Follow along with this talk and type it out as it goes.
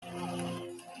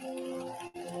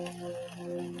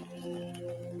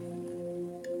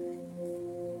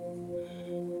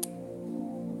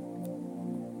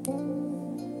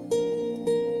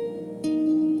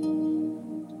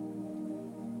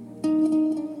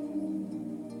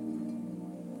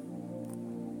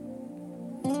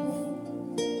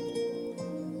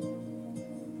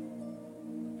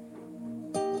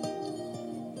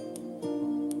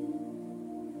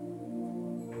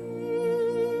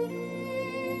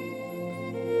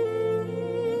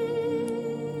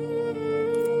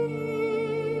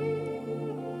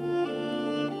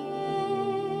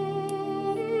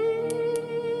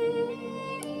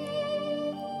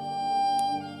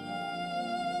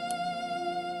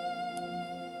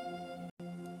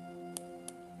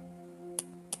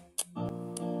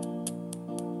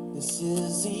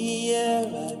is the air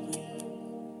I breathe.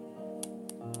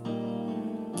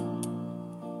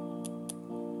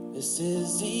 This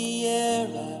is the air I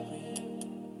breathe.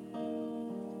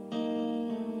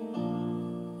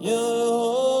 Your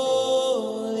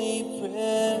holy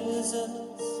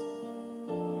presence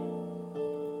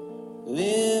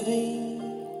living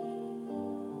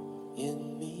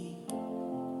in me.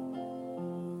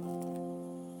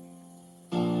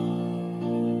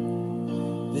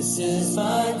 This is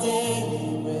my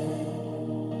daily bread.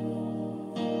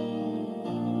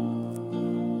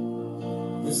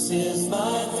 This is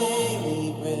my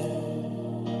daily bread.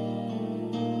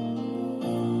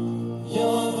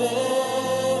 Your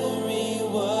very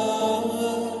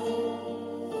word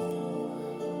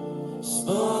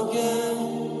spoken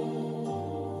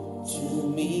to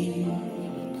me,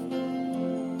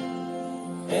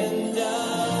 and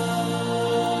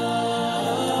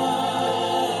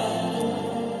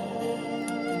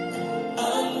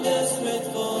I'm desperate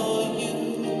for you,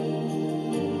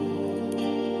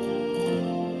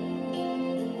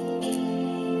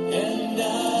 and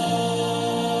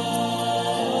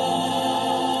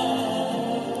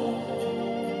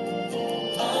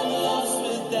I'm lost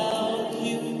without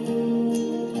you.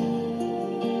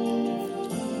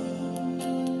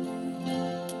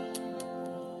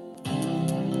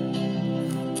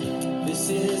 This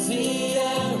is the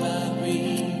air I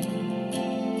breathe.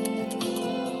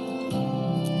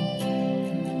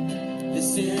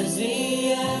 This is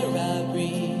the air I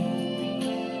breathe.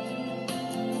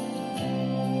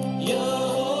 Your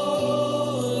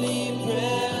holy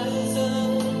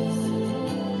presence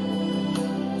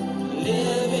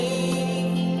living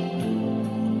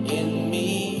in me.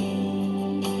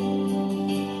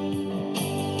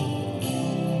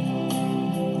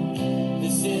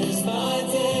 This is my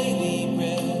daily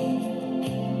bread.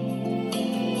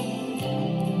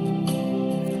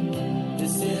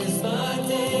 This is my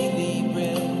daily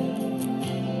bread.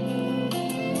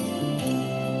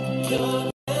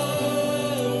 Your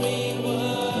very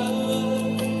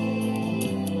word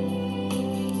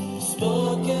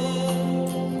spoken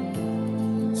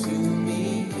to me,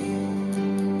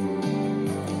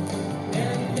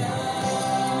 and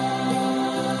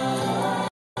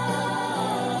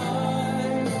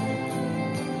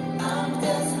I'm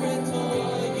desperate for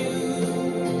you,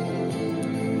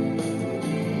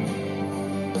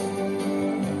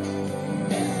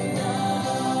 and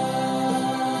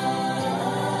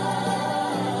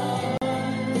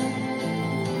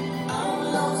I'm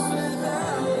lost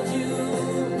without you.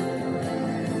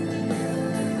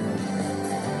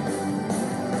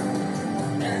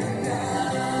 And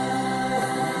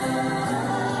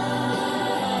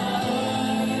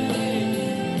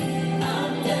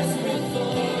I'm desperate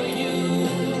for you,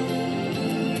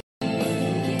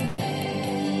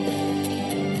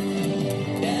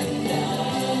 and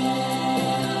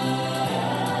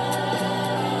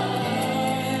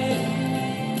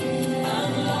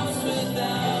I'm lost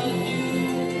without you.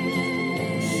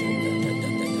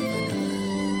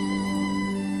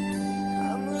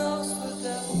 I'm lost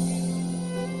without you.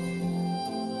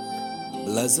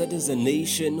 Blessed is the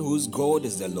nation whose God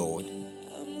is the Lord,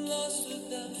 I'm lost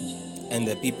without you. and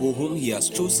the people whom he has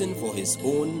chosen for his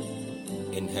own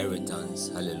inheritance.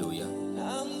 Hallelujah.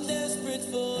 I'm desperate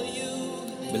for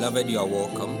you. Beloved, you are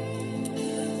welcome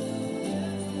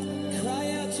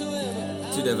Cry out to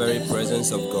him. to the very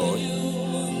presence of God,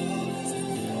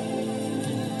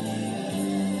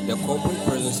 the corporate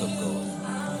presence of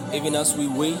God. Even as we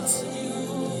wait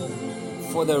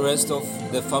for the rest of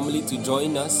the family to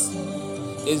join us,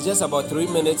 it's just about 3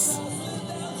 minutes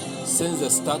since the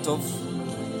start of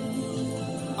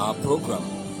our program.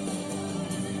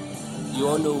 You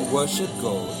want to worship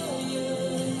God.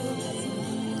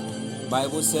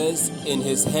 Bible says, in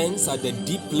his hands are the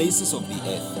deep places of the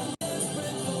earth.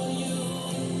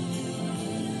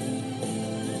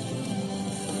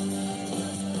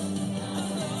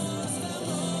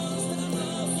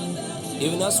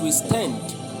 Even as we stand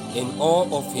in awe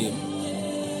of him,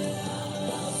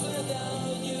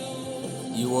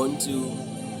 you want to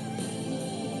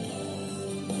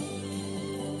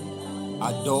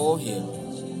adore him,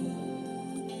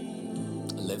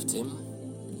 lift him,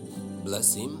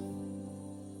 bless him,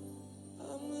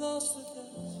 I'm lost without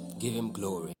you. give him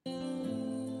glory.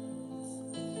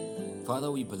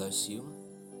 Father, we bless you.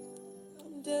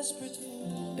 I'm desperate for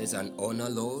you. It's an honor,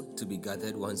 Lord, to be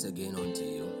gathered once again unto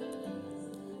you.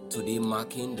 Today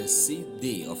marking the 6th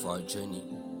day of our journey.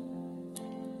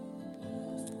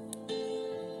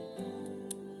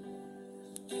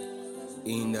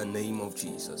 In the name of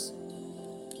Jesus.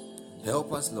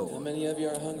 Help us, How Lord. many of you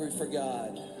are hungry for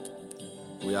God?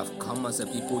 We have come as a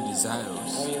people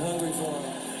desirous Are you hungry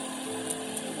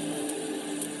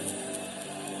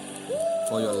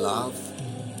for your love,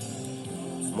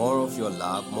 more of your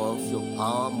love, more of your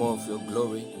power, more of your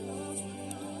glory,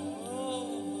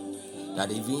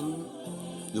 that even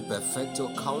you perfect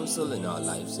your counsel in our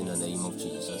lives in the name of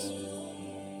Jesus.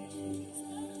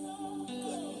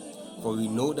 For we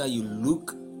know that you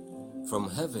look from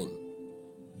heaven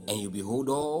and you behold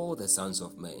all the sons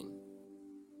of men.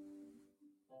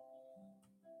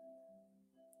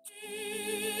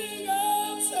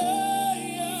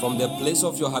 From the place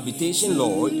of your habitation,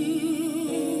 Lord, you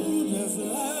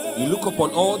look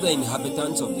upon all the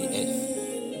inhabitants of the earth.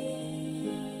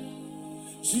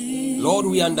 Lord,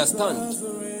 we understand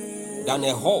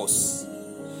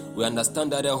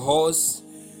that a horse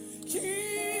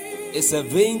is a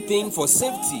vain thing for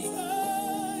safety,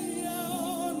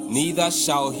 neither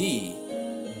shall he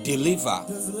deliver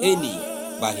any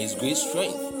by his great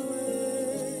strength.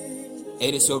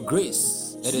 It is your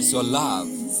grace, it is your love,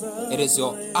 it is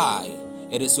your eye,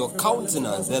 it is your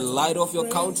countenance, the light of your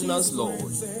countenance, Lord,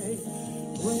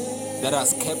 that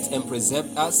has kept and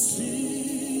preserved us, and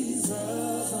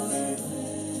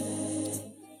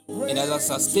that has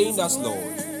sustained us,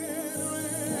 Lord.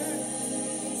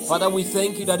 Father, we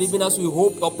thank you that even as we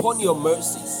hope upon your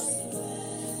mercies,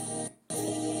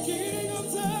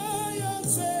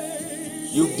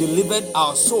 you've delivered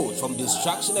our souls from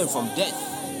destruction and from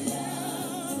death.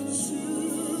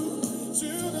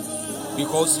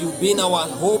 Because you've been our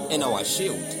hope and our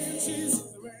shield.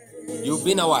 You've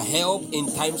been our help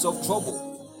in times of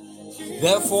trouble.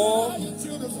 Therefore,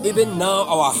 even now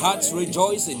our hearts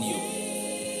rejoice in you.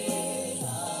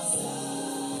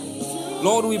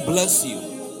 Lord, we bless you.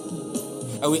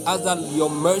 And we ask that your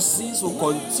mercies will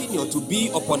continue to be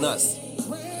upon us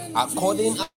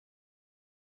according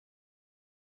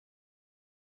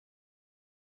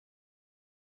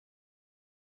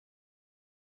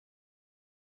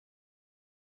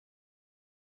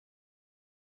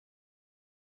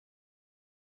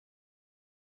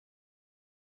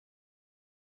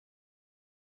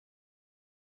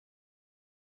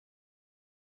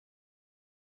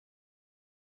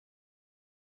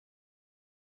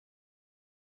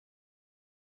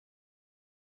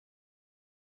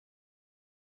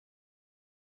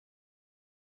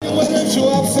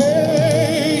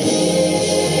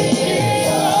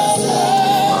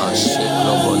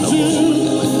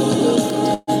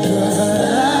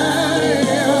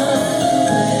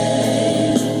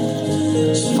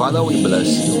Father, we bless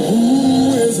you.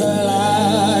 Who is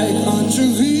like unto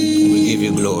thee? We give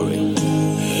you glory.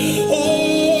 Oh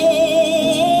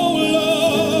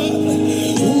Lord,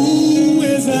 who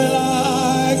is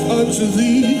like unto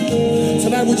thee?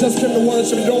 Tonight we just came to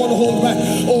worship. You don't want to hold back.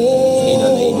 Oh In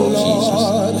the name of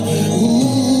Lord,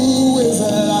 who is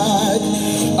like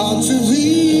unto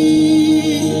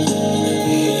thee?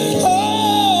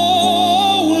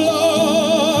 Oh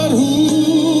Lord,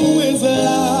 who is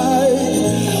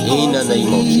like In the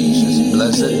name of Jesus.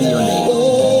 Blessed be your name.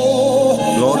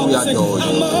 Lord, we adore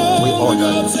you. We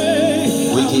honor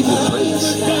you. We give you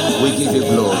praise. We give you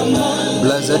glory.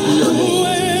 Blessed be your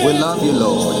name. We love you,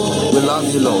 Lord. We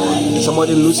love you, Lord.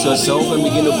 Somebody lose yourself and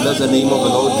begin to bless the name of the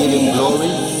Lord. Give him glory.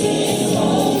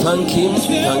 Thank him.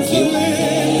 Thank him.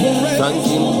 Thank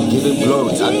him. Give him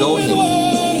glory. Adore him.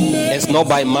 It's not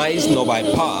by might nor by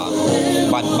power,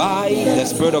 but by the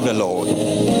Spirit of the Lord,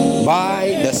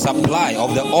 by the supply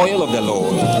of the oil of the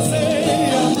Lord,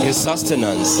 his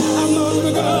sustenance.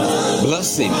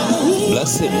 Bless him.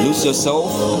 Bless him. Lose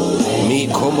yourself. Me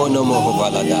como no more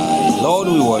valada. Lord,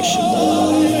 we worship.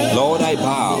 Lord, I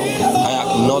bow.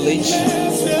 I acknowledge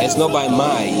it's not by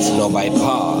might nor by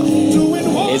power.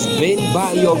 It's been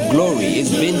by your glory.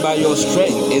 It's been by your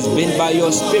strength. It's been by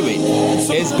your spirit.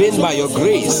 It's been by your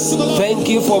grace. Thank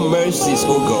you for mercies,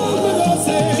 O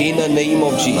God. In the name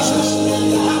of Jesus.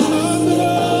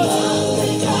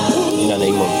 In the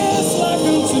name of Jesus.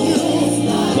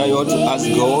 Now you want to ask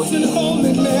God.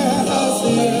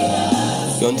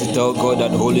 You want to tell God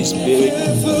that, Holy Spirit,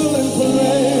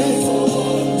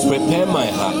 prepare my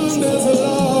heart.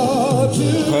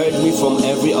 Purge me from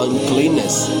every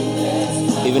uncleanness,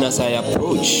 even as I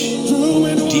approach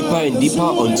deeper and deeper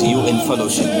unto you in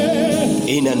fellowship.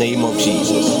 In the name of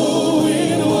Jesus.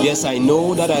 Yes, I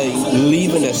know that I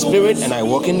live in the Spirit and I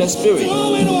walk in the Spirit.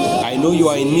 I know you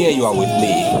are near, you are with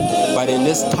me. But in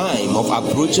this time of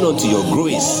approaching unto your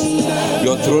grace,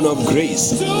 your throne of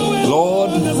grace,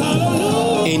 Lord,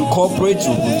 incorporate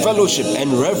fellowship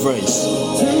and reverence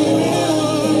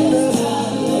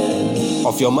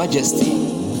of your majesty.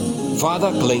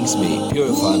 Father, cleanse me,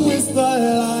 purify me.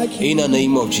 In the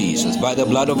name of Jesus, by the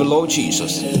blood of the Lord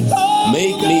Jesus,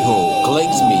 make me whole,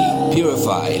 cleanse me,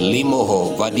 purify,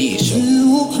 limoho, vadish.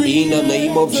 In the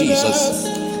name of Jesus,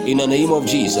 in the name of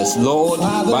Jesus, Lord,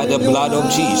 by the blood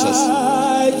of Jesus,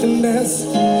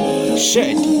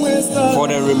 shed for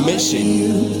the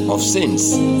remission of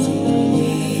sins.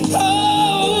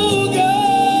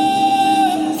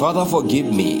 Father,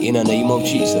 forgive me in the name of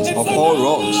Jesus of all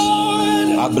wrongs.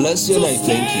 I bless you and I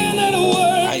thank you.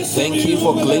 I thank you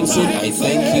for cleansing. I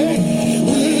thank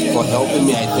you for helping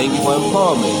me. I thank you for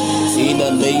empowerment in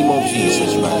the name of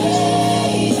Jesus Christ.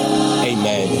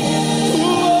 Amen.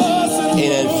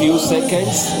 In a few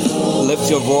seconds, lift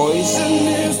your voice,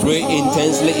 pray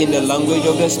intensely in the language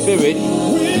of the Spirit.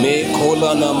 Me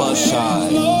kola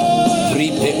namashai.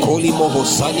 Ripekoli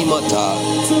mohosani mata,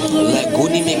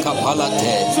 leguni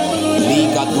mikapalate,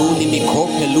 ligaduni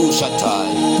mikopelushata,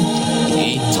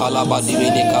 italabadi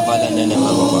mene kavala nene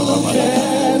mababa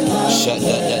kavala,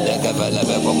 shada de kavala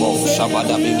bebo,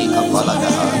 shabada mini kapala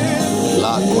daha,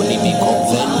 la kuni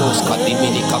mikovendos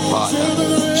kadimini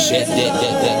kapala, shede de,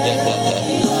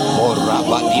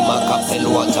 morabadi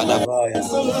makapeluata da.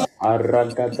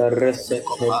 Arragada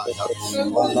resete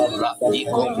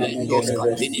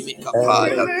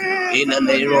In the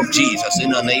name of Jesus,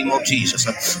 in the name of Jesus,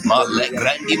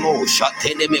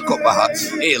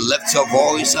 hey, lift your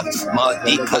voice,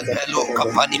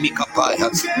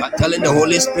 telling the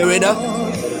Holy Spirit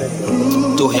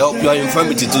to help your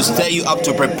infirmity, to stir you up,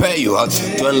 to prepare you,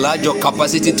 to enlarge your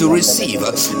capacity to receive.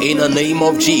 In the name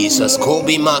of Jesus,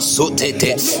 Kobi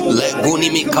Masotete,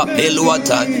 Legunimi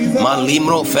Kapeluata,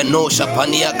 Malimro Fenosha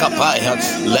Pania Kapaya,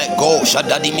 Lego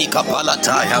Shadadimi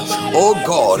Kapalataya. Oh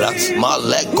God,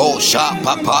 Malego Sha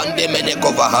Papande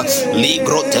Menekovaha,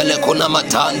 Ligro Telekona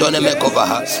Matando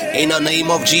Nemekovaha. In the name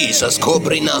of Jesus,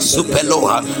 Kobrina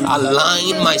Supeloha,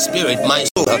 align my spirit, my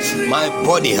soul, my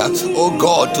body, oh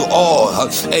God, to all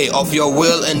of your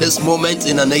will in this moment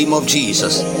in the name of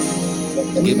Jesus.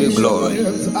 Give you glory.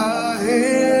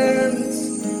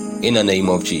 In the name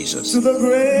of Jesus. Give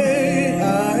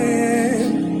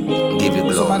you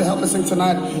glory. Somebody help us sing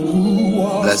tonight.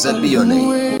 Blessed be your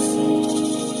name.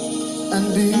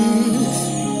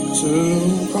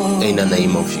 In the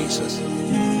name of Jesus.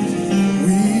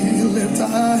 We lift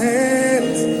our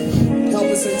hands. Help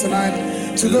us sing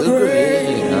tonight. To the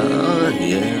great.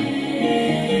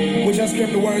 We just came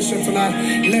to worship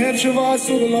tonight. Lift your voice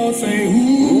to the Lord, say,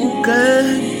 who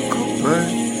can compare?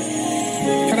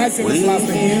 Can I say this last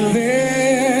thing?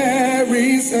 There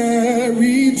is a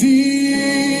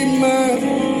Redeemer,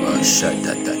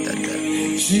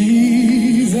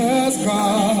 Jesus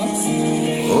Christ,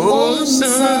 oh Son,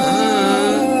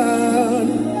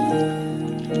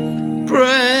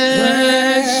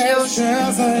 precious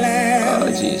Lamb,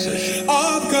 oh Jesus,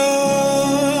 of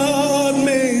God,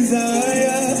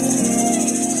 Messiah.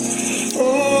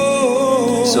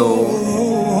 So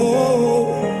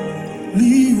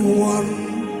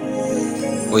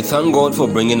we thank God for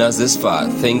bringing us this far.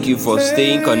 Thank you for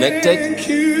staying connected.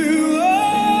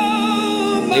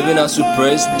 Even as we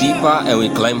press deeper and we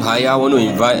climb higher, I want to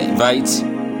invite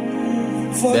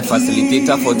the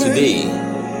facilitator for today.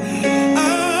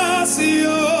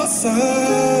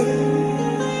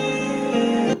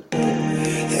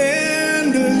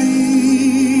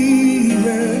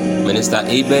 Minister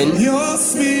Eben,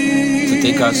 to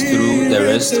take us through the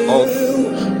rest of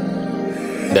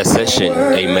the session.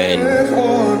 Amen.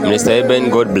 Minister Eben,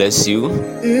 God bless you.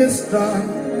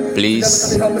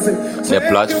 Please, the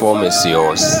platform is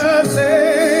yours.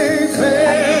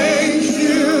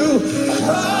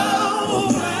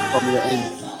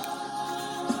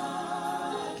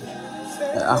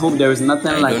 I hope there is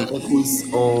nothing like echoes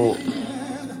or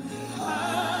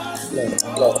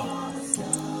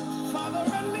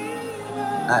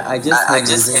I just heard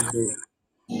myself.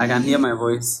 I can hear my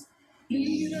voice.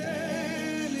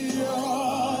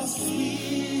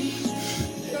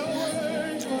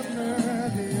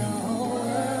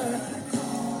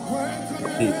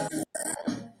 Okay.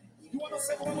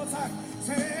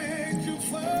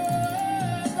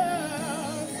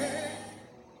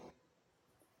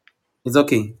 It's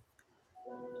okay.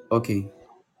 Okay.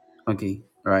 Okay.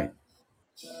 Right.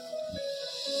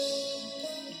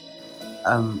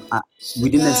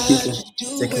 Within the space of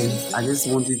seconds, I just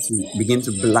want you to begin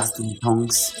to blast in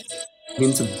tongues.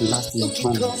 Begin to blast in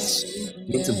tongues.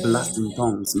 Begin to blast in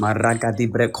tongues. Maragadi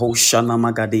breko shana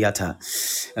magadiata.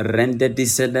 Rende di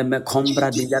me combra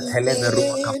dia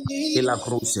televeruma capilla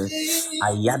cruce.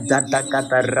 Ayada da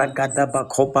gada ragada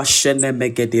bakopa shene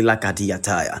megedi la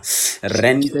gadiataya.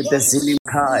 Rende de zilim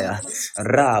Kaya.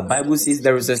 Ra. Bible says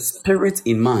there is a spirit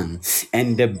in man,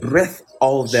 and the breath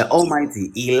of the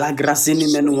Almighty.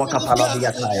 Ilagrasini menu wakapala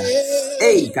diataya.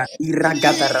 Hey,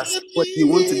 iragadaras. What you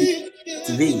want to be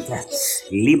activate.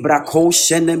 Libra ko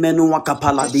shene menu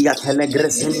wakapala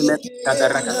diatelegresini menu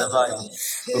kadaragadavaya.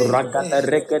 Ragada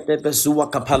rekete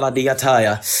bezua kapala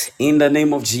diataya. In the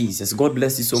name of Jesus. God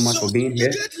bless you so much for being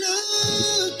here.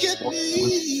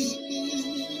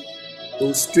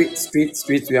 So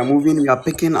straight. We are moving. We are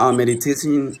picking our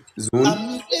meditation zone,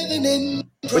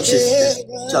 which is the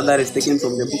scripture that is taken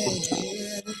from the book of John,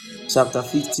 chapter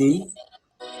 15,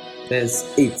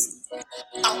 verse 8.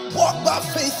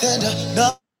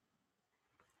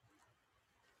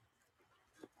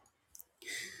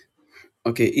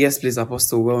 Okay, yes, please,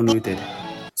 Apostle, well noted.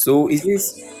 So it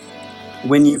says,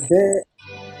 when you bear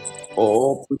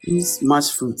or produce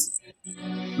much fruit,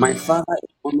 my Father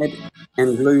is honored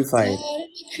and glorified,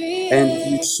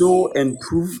 and you show and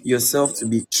prove yourself to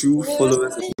be true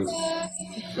followers of mine.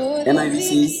 NIV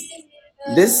says,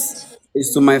 this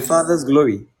is to my Father's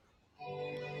glory,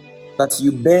 that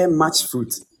you bear much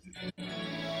fruit,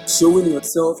 showing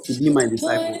yourself to be my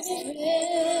disciples.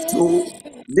 So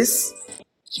this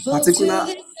particular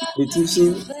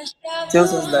meditation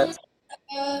tells us that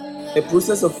the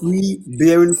process of we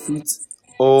bearing fruit,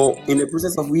 or in the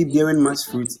process of we bearing much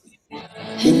fruit,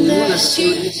 it may not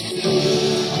necessarily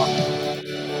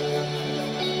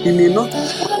we may not be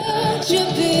honored, may not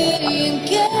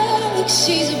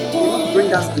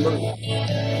bring us glory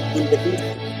in the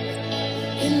instant,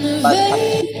 but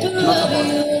it's not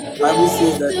about it. The Bible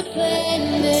says that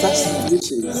in such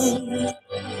situations,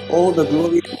 all the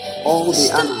glory and all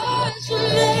the honor.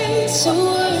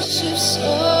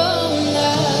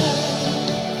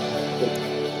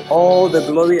 All the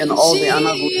glory and all the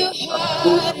honor goes to us.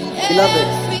 So,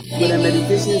 beloved, with a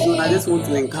meditation zone, I just want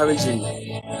to encourage you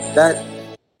that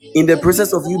in the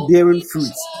process of you bearing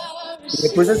fruit, in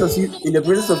the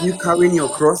process of you carrying your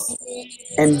cross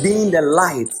and being the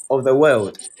light of the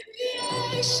world,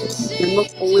 it may not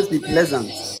always be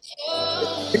pleasant. The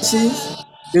situations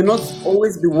may not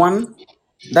always be one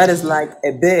that is like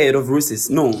a bed of roses.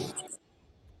 No.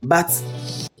 But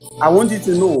I want you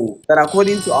to know that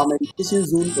according to our meditation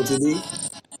zone for today,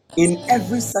 in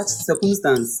every such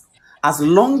circumstance, as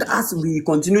long as we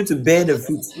continue to bear the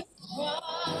fruit,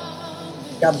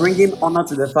 we are bringing honor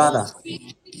to the Father.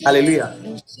 Hallelujah.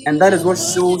 And that is what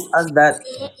shows us that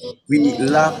we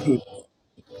love Him.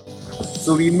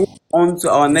 So we move on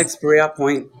to our next prayer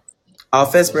point, our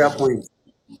first prayer point.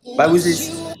 Bible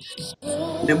says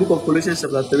in the book of Colossians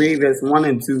chapter 3, verse 1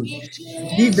 and 2.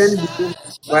 Ye then being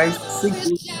Christ, seek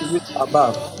those things which are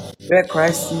above, where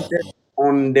Christ seated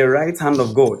on the right hand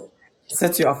of God.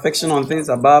 Set your affection on things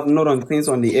above, not on things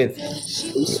on the earth.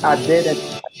 We are dead and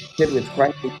seated with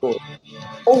Christ in God.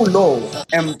 Oh Lord,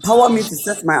 empower me to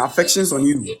set my affections on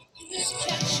you.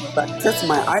 But set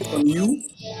my eyes on you.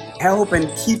 Help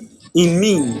and keep in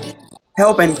me.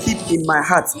 Help and keep in my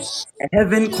heart a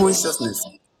heaven consciousness.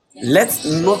 Let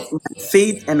not my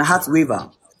faith and heart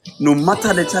waver. No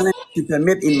matter the challenge you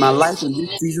permit in my life in this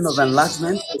season of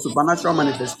enlargement or supernatural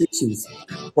manifestations.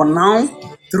 For now,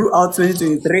 throughout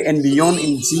 2023 and beyond,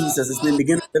 in Jesus' name,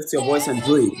 begin to lift your voice and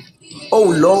pray. Oh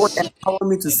Lord, empower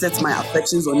me to set my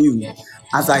affections on you.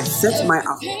 As I set my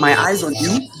eyes on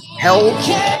you, help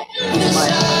in my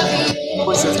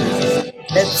consciousness.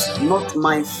 Let not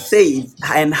my faith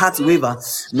and heart waver,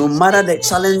 no matter the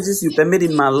challenges you permit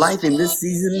in my life in this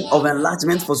season of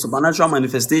enlargement for supernatural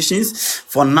manifestations,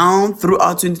 for now,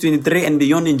 throughout 2023 and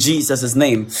beyond, in Jesus'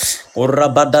 name.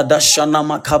 Orabadada shana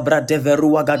makabra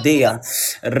deverua gadea,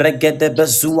 regede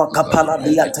bezua kapala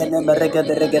dia teneme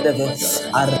regede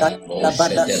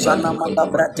arada shana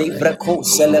makabra devreko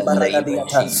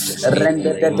celebaragadiata,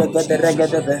 rende de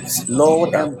regede.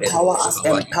 Lord, empower us,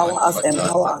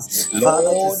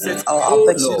 Father, to set our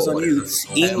affections on you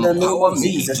in the name of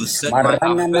Jesus.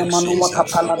 Marangana manua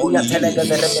kapala dia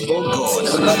telegede regede.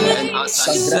 And as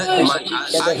I set my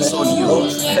eyes on you,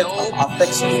 Lord, to set our help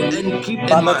affections on you. and keep in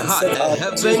Father, my to heart set a our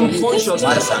affections on heaven you.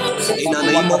 consciousness in the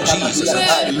name of Jesus.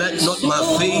 Let not my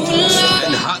faith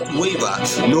and heart waver,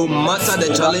 no matter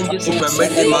the challenges you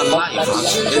permit in my life.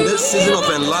 In this season of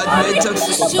enlargement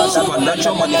for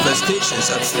supernatural manifestations,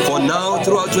 for now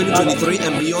throughout 2023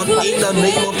 and beyond, in the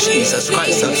name of Jesus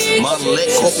Christ.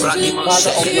 Maleko pradima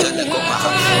seketelekopa,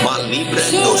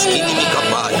 malibrendos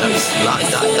kinimikapaya, la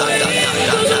da da da da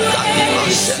da da kadima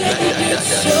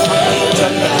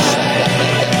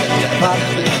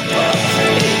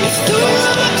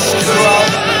Throughout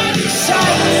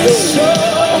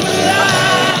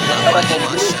Father, for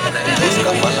grace in the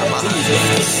name of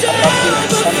Jesus.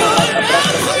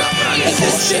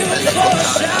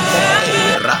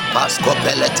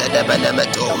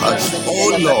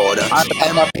 Oh Lord,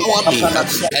 empower me,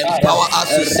 empower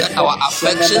us to set our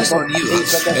affections on you.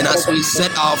 And as we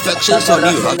set our affections on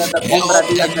you, help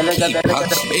and keep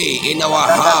in our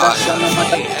heart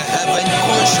heaven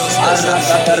consciousness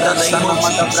in the name of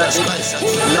Jesus Christ.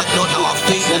 Let not our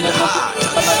faith and heart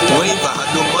waver,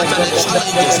 no matter the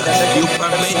challenges you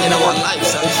permit in our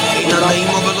lives. In the name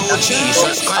of the Lord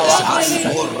Jesus Christ.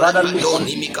 Father, look on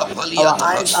our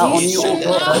eyes are on you, O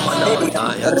God.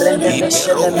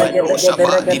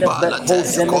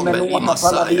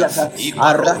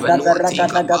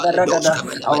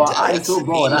 Our eyes, oh In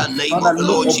God, the name Father, of the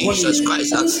look Lord upon you. Jesus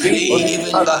Christ, Wait on you,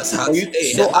 even Father, thus, for you to the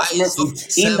show us eyes mercy of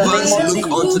in the name servants of look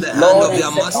Jesus, unto the hand Lord, of and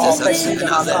their set our masters, affections and and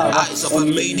as our the love eyes of a on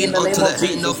you in maiden the unto name the of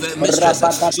hand Jesus. of her mistress,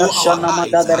 Rabadada so our shana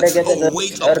eyes, magada regedebe,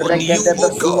 wait upon you, regedebe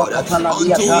O suwa God, kapala until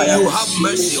diataya, you have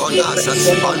mercy on us,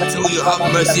 until you have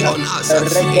mercy on us,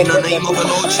 in the regedebe name of the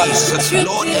duka Lord kapala Jesus. diataya,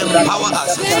 Lord, empower rabadada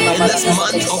us shana in this maragada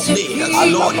month of regedebe, May.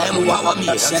 Allah Lord, baduwa empower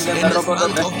me kapla shende in this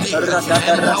month berogodebe, of May.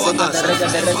 ragada Empower rasegede us,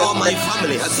 regede empower regede my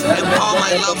family, empower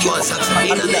my regedebe loved suwa ones, kapala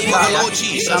in the name of the diataya, Lord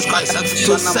Jesus Christ, rabadada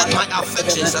to shana set my magada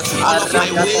regedebe, affections, all of my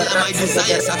will aragada and my rasegede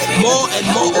desires, regedebe, more and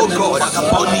more, oh elemenu God, on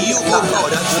kapala you, oh diataya,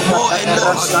 God, more and ragada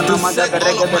more, to rasana set magada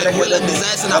all of regede my will and regedebe,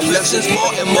 desires and affections elemenu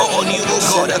more and more on you, oh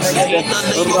God, in the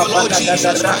name of the Lord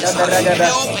Jesus Christ.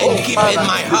 Help and oh keep in Father,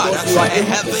 my heart because you are a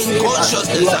able to heaven save us,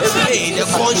 you consciousness, are able to the keep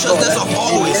us, O God, consciousness of and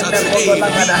always, then the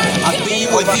Rodolagada, I think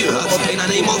being of with us, you O God, in the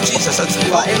name of because Jesus.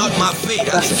 you are Help able not to my save faith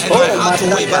us, and my oh heart to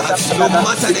waver, no Maragada,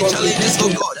 matter the because we challenges, keep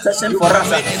oh God, intercession you for us,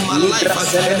 permit in my life Libra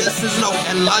in this season of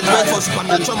enlargement for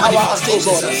supernatural empower us, O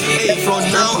manifestations. God, Hey, let from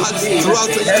our now strength be made throughout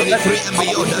perfect 2023 in and our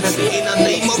beyond, weakness, in the and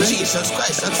your name of strength Jesus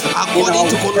Christ, in according our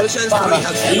to weakness, Colossians 3, Father,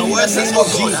 your in the word says, name oh of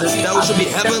God, Jesus, that we as should we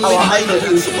be set heavenly our eyes minded. on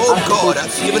you, Oh as we God,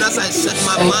 continue even as I set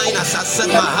my and mind, as I set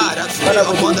my that heart Father,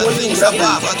 we upon the hold you things reverence.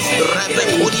 above,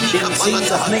 Pray in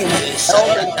Jesus' name.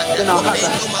 Help and keep in our hearts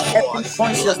every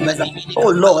consciousness. Oh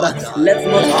Lord, let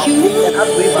not our faith and heart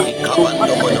waver. No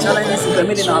matter the challenges you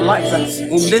permit in our lives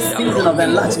in this season of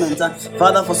enlargement,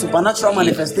 Father, for supernatural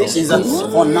manifestations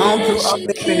for now throughout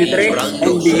 2023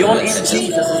 and beyond in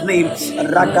Jesus' name.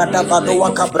 Ragada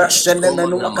badowa kabra shene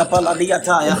menua kapala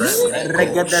diataya.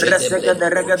 Regede resegede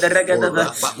regede regede.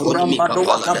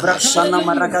 Rambadowa kabra shana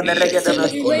maragade regede.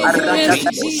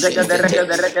 Aragada zegede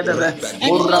regede regede.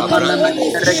 Uramana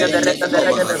megede regede regede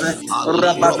regede.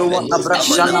 Rabadowa kabra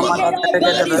shana magade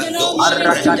regede.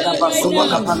 Aragada basuwa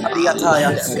kapala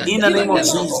diataya. In the name of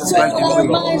Jesus Christ we pray.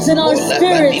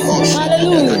 In Jesus'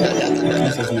 name.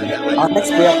 Our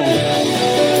next prayer point.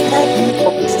 Hide me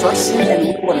from destruction and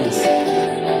waywardness.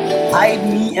 Hide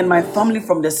me and my family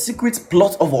from the secret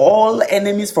plot of all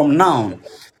enemies from now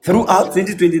throughout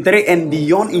 2023 and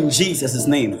beyond in Jesus'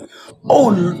 name.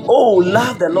 Oh,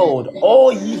 love the Lord,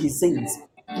 all ye his saints.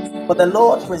 For the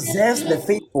Lord preserves the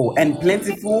faithful and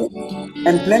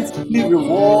plentifully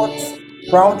rewards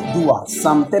proud doers.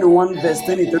 Psalm 31, verse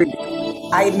 23.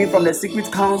 Hide me from the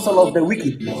secret counsel of the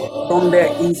wicked, from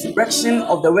the insurrection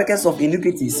of the workers of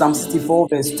iniquity. Psalm 64,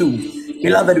 verse 2.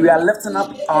 Beloved, we are lifting up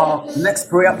our next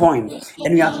prayer point,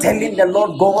 and we are telling the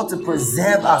Lord God to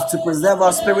preserve us, to preserve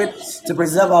our spirit, to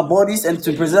preserve our bodies, and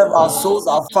to preserve our souls,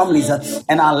 our families,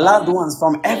 and our loved ones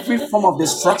from every form of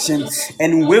destruction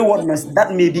and waywardness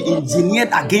that may be engineered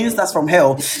against us from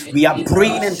hell. We are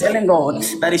praying and telling God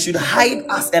that He should hide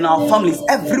us and our families,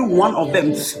 every one of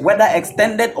them, whether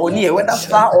extended or near, whether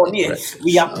far or near.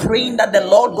 We are praying that the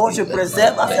Lord God should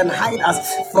preserve us and hide us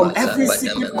from every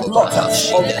secret plot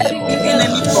of every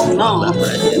enemy from now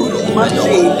through this month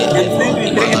May and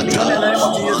 2023 and beyond. In the name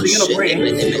of Jesus, begin to pray.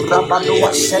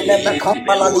 Rabadowa shelebe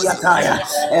kampala diataya.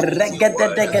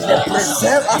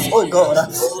 Preserve us, oh God,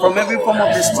 from every form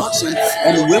of destruction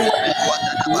and waywardness.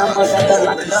 Namagada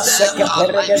la graseke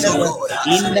peregedeve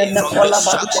in the Nekola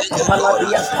Badua Kapala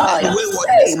Diataya.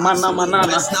 Hey, mana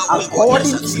manana,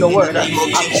 according to your word,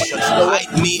 according to your word.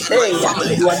 Hey,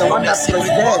 you are the one that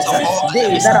preserves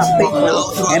they that are faithful.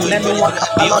 And then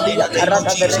Wakapala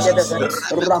Diataraga the Regedeve,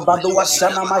 Rabadua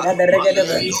Shanamaga the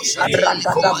Regedeve,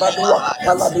 Aragada Badua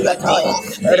Kapala Diataya,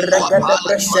 Regede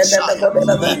Breshene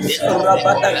Megodeve,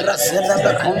 Rabada Grasene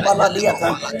Mekombala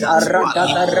Diata,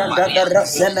 Aragada Ragada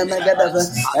Rasene Megadeve,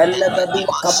 Elebedu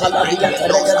Kapala Diata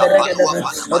Regede Regedeve,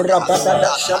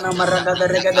 Rabada Shana Maraga the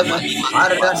Regedeve,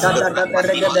 Aragada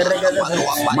Regede Regedeve,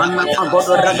 Mana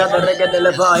Magodo Raga the Regede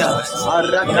Levaya,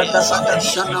 Aragada Bada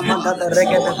Shana Magada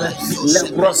Regedeve,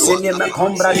 Legrosini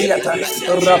Mecombra Diata,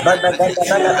 Rabada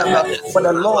For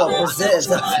the Lord preserves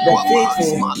the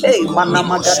faithful. Hey,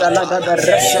 Manamagada Lagada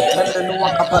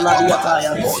Resetemenua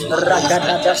Kapaladiataya,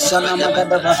 Ragadada Shana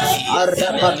Magadava,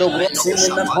 Arabado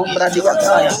Grosimina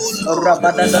Combradiataya,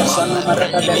 Rabadada Shana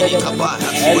Maragada,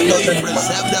 will you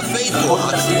preserve the faithful,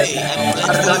 and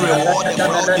plentifully reward the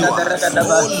proud?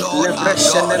 Oh Lord our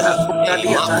God,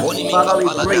 Father, we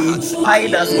pray,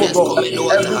 hide us, oh God,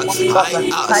 every one of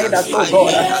us, hide us, oh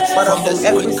God, Father, from the from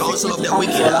every secret counsel secret of the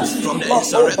wicked, counsel, from the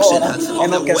plot, oh insurrection God, of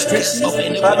and the workers orchestrations,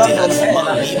 of Father, iniquity. from hell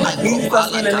against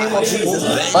us in the name of Jesus.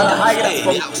 Father, hide us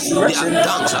from Their direction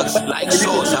tongues like of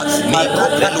swords. iniquity.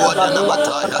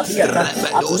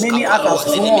 As many as have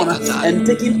sworn and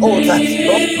taken oath,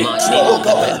 Lord, sure, oh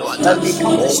God, that we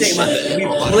come to shame. We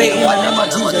pray in the name of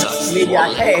Jesus. May their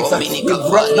heads be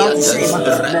brought down to shame.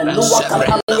 Melua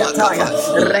kapaliataya,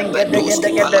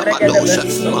 rengedegedegedegedege,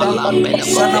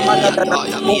 rambadwashana magadada.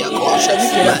 Confound the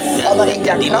wicked, Father, in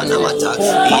their craftiness.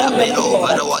 Confound them, oh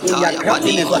God, in their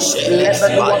craftiness.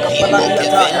 Lebedua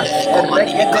kapaladiataya,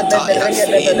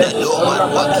 regedebedegedebede,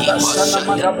 rabadada shana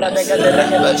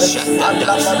magabradegedegedebe,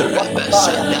 alabadua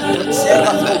kapaya. Preserve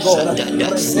us, oh God.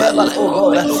 Preserve us, oh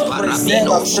God.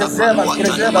 Preserve us, preserve us,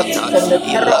 preserve us from the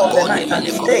terror of the night.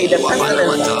 Hey, the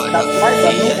pestilence that flies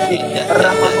at noonday.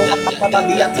 Ramanuma kapala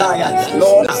diataya.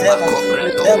 Lord, preserve us,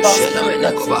 preserve our spirit,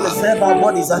 preserve our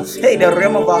bodies. Hey, the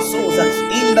realm of our souls.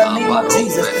 In the name of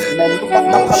Jesus. Meluba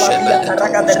kapala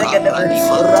diataraga de regedebe.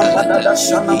 Rambadada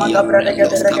shana magabra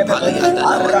de regedebe.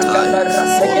 Aranga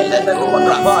barasege de belua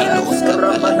kapaya.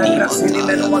 Rambada grasini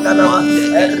menu magadava.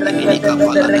 Regedebe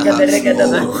de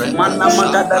regedebe. Mana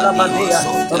magadala badia.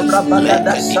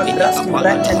 Rabagada sagraski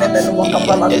brantene belua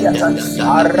kapala diata.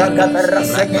 Araga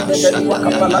barasege de belua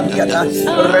kapala diata.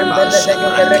 Rembede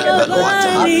de regedebe.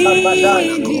 Alabada.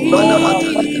 Lord our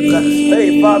Father,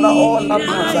 hey Father, all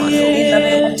loved ones, in the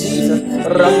name of Jesus,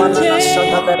 Ramana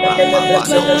Shaka the Regede,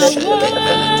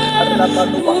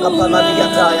 Rabadua Kapala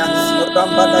Diataya,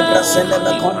 Rambada Grasene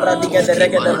Mecombra Diga the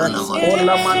Regedeve,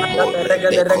 Ola Managa the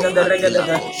Regede,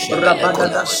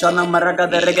 Rabada Shana Maraga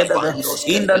the Regedeve,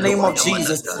 in the name of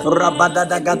Jesus, Rabada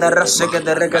Gada Rasega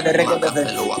the Regedeve,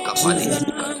 Jesus.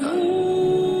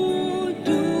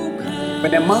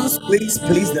 When a man's ways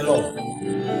please the Lord,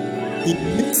 he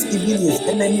makes even his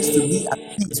enemies to be at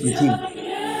peace with him.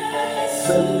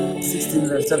 Verse 16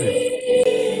 verse 7.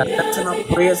 And lifting up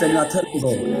prayers and you are telling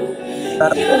God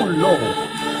that, oh Lord,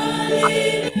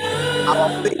 our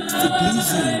ways to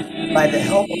please you by the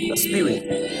help of the Spirit.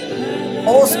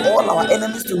 Cause all our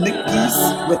enemies to make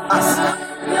peace with us.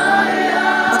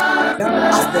 Them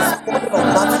as the spoil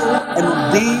of battle and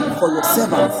ordain for your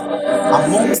servants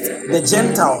amongst the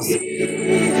Gentiles.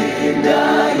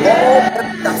 All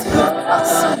them that hate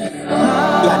us,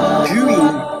 we are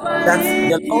decreeing that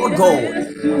the Lord God,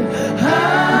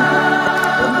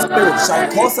 Holy Spirit, shall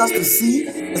cause us to see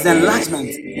His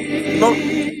enlargement,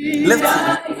 glory,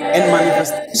 lifting, and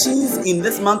manifestations in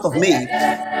this month of May.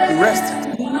 Rest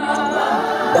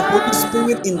the Holy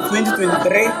Spirit in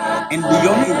 2023 and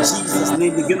beyond in Jesus'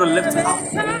 name. Begin to lift up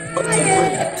voice of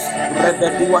prayer.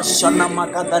 Rebedua shana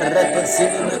magada rede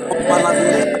zinime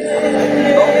kopaladia.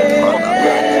 Lord,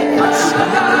 as we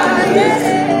begin to pray,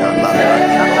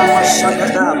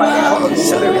 by the help of the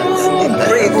Spirit, we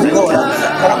pray, oh God,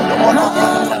 that all our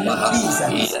enemies will make peace.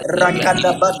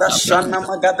 Ragadabada shana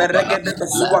magada regede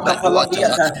bezua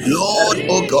kapaladiata. Lord,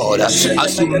 oh God,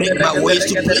 as you make my ways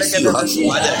to please you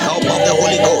by the help of the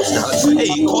Holy Ghost, hey,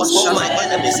 cause all my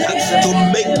enemies to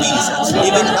make peace,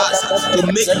 even us to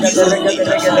make peace with me,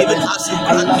 even as you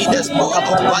grant me the spoil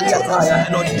of battle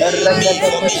and ordain me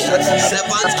for me,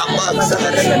 servants amongst the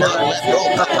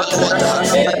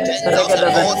Gentiles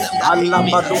and all them that hate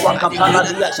me.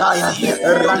 I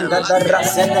decree that I shall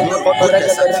see your glory,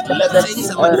 goodness, blessings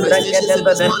and manifestations in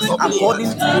this month of May,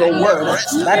 According to your and the word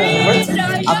rest that is written,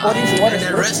 according to what and is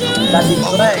the written, rest that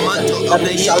of the declares month of that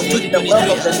the we year shall of reap the wealth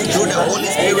 2023 of the through nations. the Holy And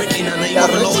Spirit in the we name are of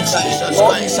Lord rich, Jesus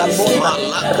Lord, we Christ. shall boast.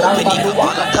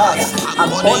 According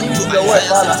According to to your word, Isaiah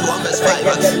Father, 61 verse 5,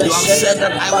 you have said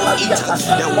that I will eat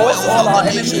the cause wealth all of the our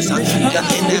enemies nations, to make peace,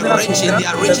 and in the even as you rich in grant their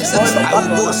the riches spoil of I will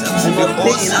battle boast, and because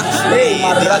ordain, hey,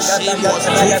 their shame was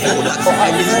twofold for our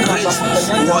and his servants grace among the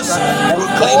Gentiles, was and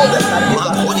proclaimed. call them that hate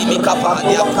us, had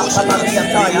their portion.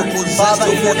 May you possess Father,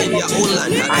 your in the food in name of their own Jesus,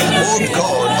 land. I Oh decree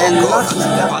God,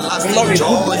 enlargement, everlasting glory,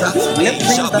 joy, goodness, it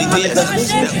liftings shall be and theirs.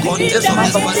 manifestations The in this contest of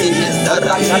month of May. expansion is done.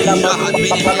 Judah had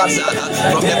been in exile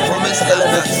from the promised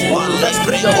land. Invest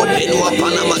in your holy Malekre name.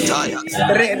 Kopenu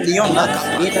And beyond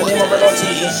that, in the name of the Lord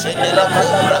Jesus.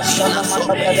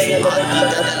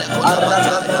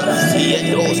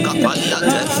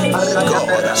 Oh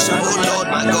God, oh Lord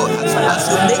my God, as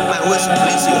you make my ways to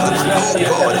please you, oh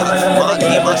God,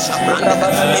 Madima Shabrande,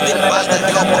 even by the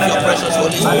help of your precious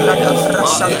Holy Spirit,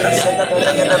 Malende,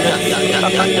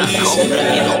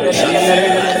 Comprehendosha,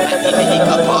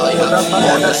 Remediminikapaya,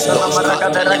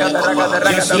 Molendoska, Telemekopa,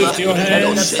 Just lift your Abrindo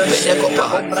hands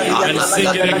Shepenekopa, and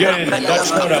sing it again.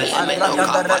 That's Apalagadabrandoska, not a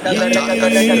Pelemenoka,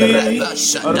 Padiataya, He Reba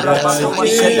Shandada. that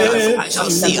I say, I gives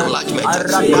shall see you enlargement,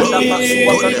 glory,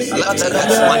 goodness, lifting,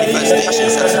 peace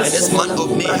manifestations in this month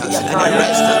of May, and a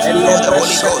rest through the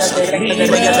Holy Ghost,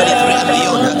 2023 and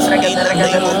beyond, in the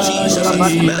name of Jesus.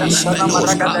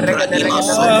 Melemenoska, Pranima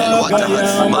Sopeluata,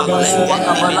 Malende,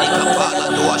 Niminikapala,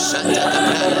 Duashente, the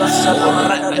prayer, or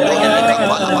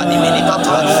Rebedonemikapala,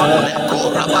 Badiminikata, Leko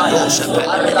Rabadosha,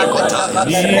 Pelemenikotaya,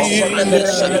 or Rebe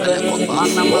Sepelekopa,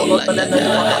 or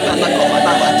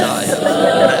Ledededededekomanamantaya,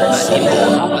 Rebedimo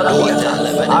Rabaduate,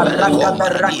 Lebedemeneko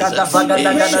Paradisa,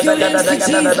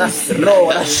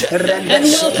 Lord, Rebeshende, render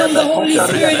And welcome the Holy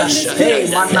Spirit in this Hey,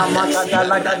 place. mana magada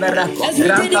lagada. As we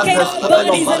Grant us dedicate the our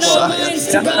spoil of bodies and our battle. minds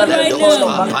to Grant God us the right spoil of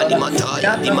now, battle. Panimataya,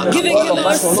 Grant us the giving spoil Him of our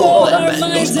battle, oh soul, God. our In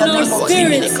minds, the and our name of Jesus,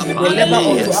 spirits. deliver Irabadiminikapalade,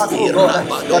 unto us, oh God,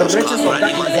 the Irabadoska riches of darkness,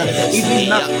 Pranimade, even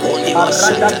now. Iakondi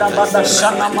Mashetepe,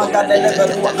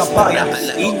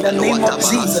 In the Repetopeletetete, name of Watabaha,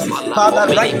 Jesus, Malako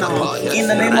Father, right now, Minikapaya, in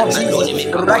the name of Jesus,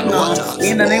 Rebedonimika right now, Paluata.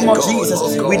 in the name of Jesus,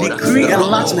 Oh we God, decree Ramo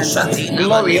enlargement, Shatina glory,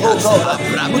 Maneha, oh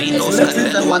God, goodness, Abrapinos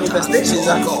liftings, and Kepeluata. manifestations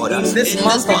Oh God, in this in this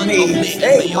month of month of May. May and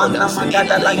Hey, beyond, in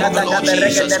the name of the Lord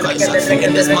Jesus Christ,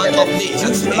 in this month of May,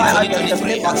 June, hey, July, August, 2023,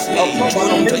 September, hey, October,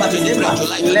 June November, 2023, December,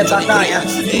 July 2023, Lebadaya,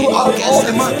 hey, throughout all August,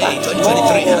 the month, hey,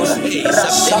 2023, Lord, hey, September,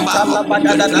 Rashata Labagadada,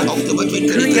 2023, October we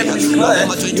decree 2023, and we declare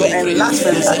November your 2023,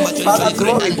 enlargement, December Father, 2023,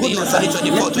 glory, and beyond, goodness,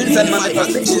 2024, liftings and 2025,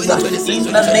 manifestations 2026,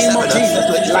 in the name of 2027,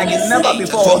 Jesus, like never 2028,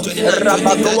 before. 2029, Rabadoa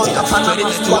 2030, kapana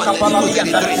masua 2031, kapala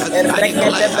 2033, I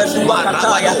declare,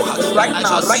 kataya. that Right I now,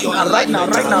 shall see right your now, right now, enlargement,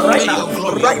 right now, right now, your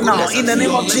glory, your right now, goodness, in the name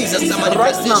your of Jesus. liftings and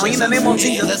Right now, manifestations in the name of in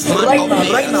Jesus. this month Right of now,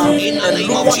 May, right now. in the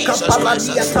name of Elua Jesus kapala Christ.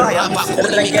 diataya.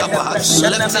 Rabakoni Mikapa,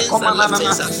 liftings and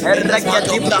liftings in this month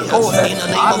of May, in the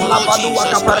name of the Lord Alabadua Jesus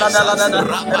Christ. kaparada la da da.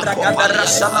 Ragada Rabakopaliata,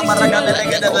 rashana maragada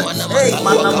regada. Ledekomana Hey,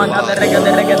 manna magada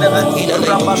regada regada. in the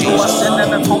name of Rabadua Jesus.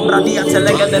 seneme kombradia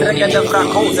telegada Makoni regada Mikapa.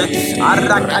 vrakoze.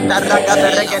 Aragada ragada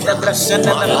regada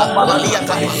brasheneme kombala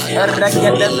diata.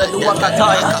 Regada vedua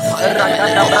kataya.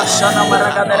 Ragada brashana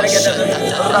maragada regada.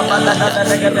 Rabagada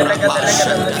regada regada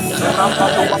regada.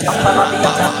 Rabadua kapala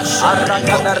diata.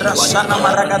 Aragada rashana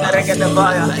maragada regada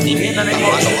vaya. In the name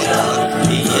of Jesus.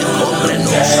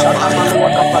 Shana manua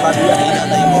kapala In diata.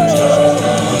 the name of Jesus.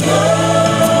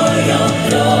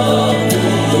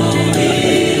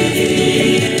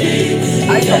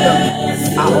 Eyes of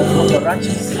the are upon the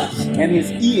righteous, and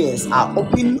his ears are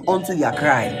open unto their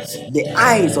cry. The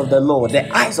eyes of the Lord, the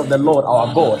eyes of the Lord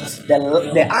our God,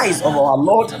 the eyes of our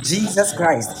Lord Jesus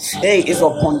Christ, hey, is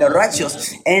upon the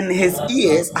righteous, and his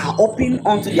ears are open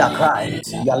unto their cry.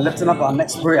 We are lifting up our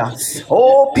next prayer.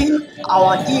 Open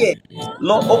our ears.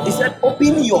 Lord, oh, he said,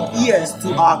 open your ears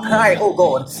to our cry, oh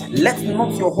God. Let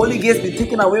not your Holy Ghost be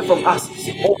taken away from us.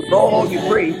 Oh Lord, we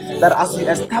pray that as you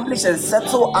establish and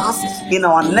settle us in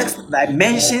our next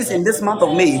dimensions in this month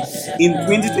of May, in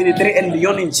 2023 and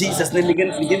beyond, in Jesus' name,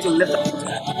 begin to lift up.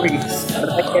 Pray.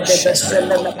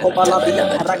 Oh God,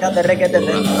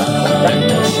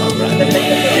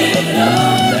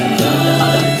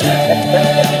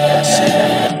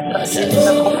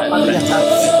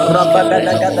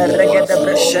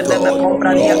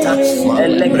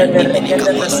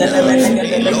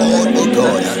 Lord, oh God, Lord, oh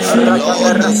God,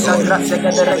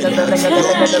 open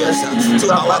your ears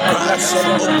to our cry,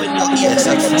 open your ears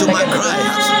to my cry,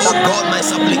 oh God, my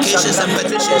supplications and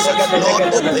petitions, Lord,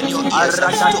 open your ears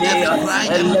to every cry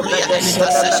and prayer and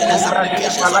intercession and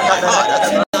supplications of my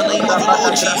heart. In the name of the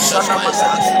Lord Jesus Christ,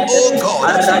 oh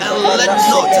God, and let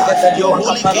not your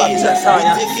holy gaze be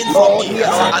taken from Lord, me hear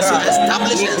our as you cry.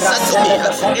 establish and settle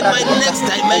me in my next And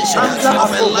dimension answer of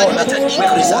us, oh God, enlargement and with increase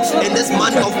wondrous in this speech.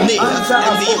 month of May Answer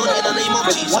and us, oh beyond in God, the name of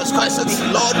with Jesus wondrous Christ. speech.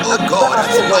 Lord, oh Answer God, us,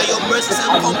 oh by God, your with mercies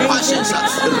and amazing compassions, speech.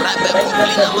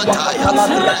 Rebekoplina Mataya,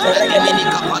 Rebedimini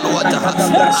Kapaluata,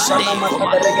 Rade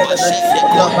Komaluba Shende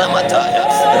Kona Mataya,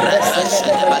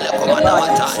 Rebeshene Bele Komana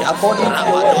Mataya, According to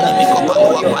your word, Rabadoni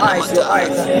Lord, your Mikopaluapa eyes, your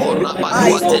eyes, your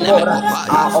eyes, oh God,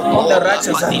 are upon the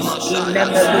righteous.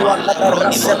 Inemelua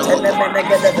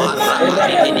kabarashetenemenegedebe,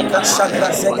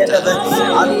 ragabrashagrazegedebe,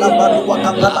 alabalua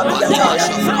kapaladiataya,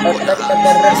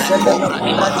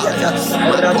 regebereshenemekomradiata,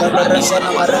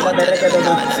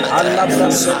 ragabarashanamaragaderegedebe,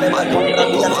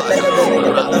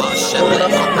 alabrashenemekomradiatelegedegedebe,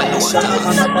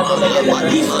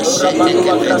 urababashanamanagadelegedebe,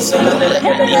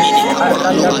 urabaluagrasegederegedebe,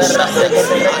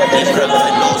 aragaberasegederegederegedebe,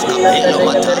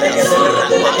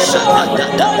 eleberegeberegederegederegedebe,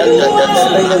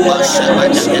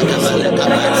 eleberegederegedebe,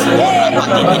 eleberegederegedebe,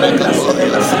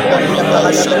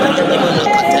 urabaregrasenemekomradiapalagaderegedebe,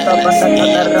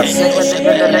 urabadakaberasegedegederegederegedebe,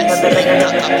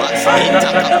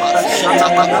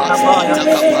 aragadabrashanamanakabaya,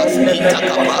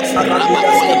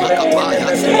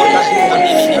 elebeluakapaladiaskebrentenemenegedebeluakadiya,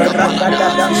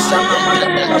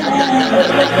 ragadadashanamadabadaba,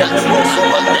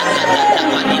 eregedebresedebekobradiyata,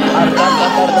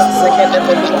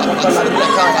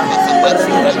 aragabarasegedebelukapaladiataya,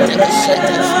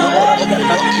 Open eringedebresenemekomradiata,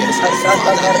 your ears,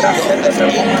 Father God.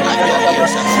 Incline your aragabarasegedebomanagadaba.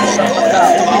 ears, We oh God,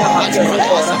 open to our our hearts, heart oh cry, our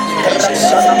God.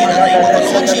 supplications in the name of the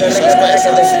Lord Jesus Christ,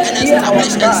 Rashanamadagaresegederegedegede. and Hear our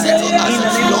establish and cry settle us. in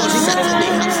the name of Lord, Jesus. settle me,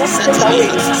 Don't take settle me, away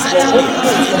your settle me Holy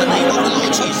Ghost in from the us. name of the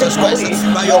Lord Don't take Jesus Christ.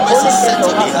 away By your your mercy, Holy Spirit settle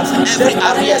from me us. every Just as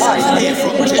your areas eyes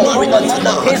from look January upon the until land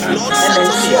of now. Canaan Lord, and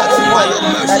settle me ensure, oh by God, your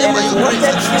mercy that and it by is your grace. watered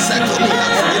Settle me instantly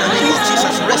and in the name of brings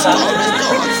Jesus. forth water Restore,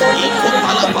 restore. brings forth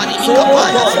Ikopala fruit. panimi So, oh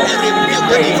kapaya. God, Every we rebuke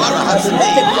the pray devourer. that do not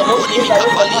Hey, take your Holy makoni Spirit away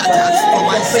from us mikapaliata. For and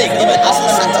my your sake, faithful even as you countenance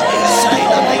settle me shine in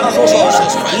the upon name us, of oh God,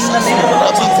 Jesus Christ. in the name of the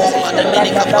Lord Jesus. Rabakola de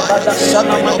minikapaya.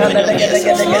 Open, open your ears.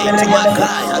 Hey, to my Ragadabadashanamagadelegedegedegedegede.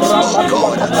 cry. Oh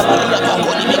God. Rabaluakapaladiata.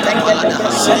 Rabakoni mikapalada.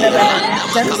 Hey, Regedebreshenemene. anda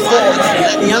makapaya. Henceforth,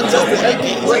 Let the not your answers to Holy every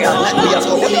gate, prayer let we not have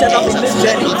your Holy lifted up gate, in this let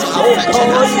journey. not your Oh affection, God,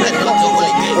 in the let name not of your Jesus.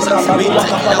 Holy gate be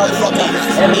taken away from Rabaluakapaladiata. me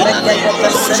in the name of the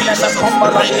Lord Jesus.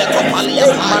 Eregedebreshenemekombaladiata.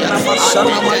 Hey, Remekopaliataya,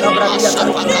 manamashana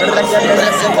atekenimashapakapa,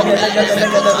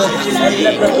 Regederesegedelegedegedebe. remekopenimikapaya,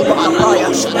 Elebeluakapaya.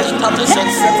 Establish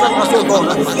and settle us, oh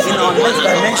God, ikoparadoshatatatatatatapakapa, in our next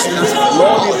dimension. Oh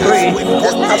Lord, we God, pray, with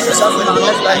goodness, establish us in with our long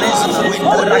next life, dimension. with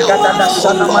good health.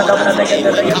 Oh God, hey,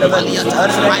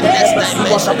 my next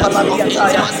dimension of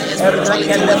intimacy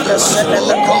and spirituality with you.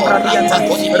 Oh God,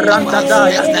 Randadaya.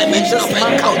 next In dimension this of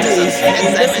month of encounters, May, next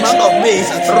in this dimension month of of May, peace,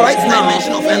 right next now,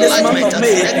 dimension of in this month enlargement, of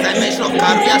May, next in dimension of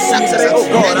career 2023, success, oh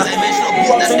God, next dimension of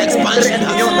throughout business 2023 expansion and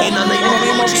beyond, in the name in of the the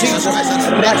name Lord of Jesus Jesus. Christ.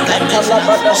 Next dimension Rakatalabada of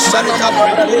marital breakthrough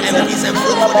and Shanamagabraleza, peace and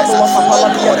fruitfulness. Oh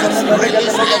God,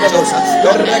 release Urabaluakapaladiateleberegedegedebe, angels,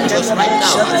 your angels right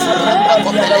now. Eregedebreshenemekombradiadalagadaba,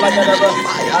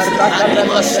 Rakopeletenemekopaya,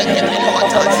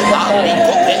 Shekepelwata, Aragabereshenemekopapaladiataya,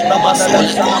 Arikopendo Urabadada Masolekoma,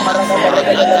 Shanamaragadegedegede,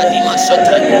 Alagadima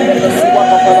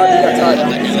Eregedebesuakapaladiataya.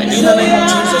 In the name of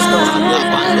Jesus Christ, we pray.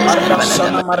 Rabandos Arashana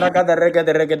Kepelekapa, maragada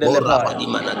regede regede Oh lepaya.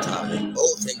 Rabadimanata.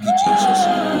 Oh, thank you, Jesus.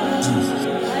 Jesus.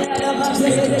 Thank you,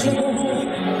 Jesus.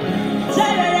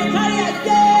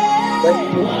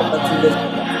 First Peter chapter 2 verse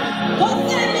 5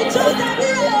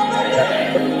 that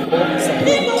God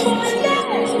supplications,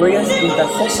 prayers,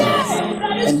 intercessions,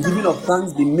 and giving of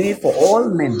thanks be made for all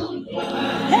men,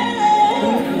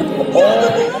 and for all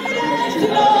in the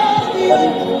church, that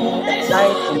we may live a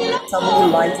quiet and acceptable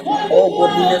life in all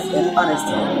godliness and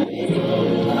honesty.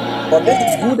 For this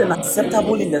is good and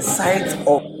acceptable in the sight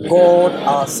of God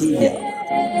our Savior.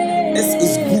 This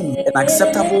is good and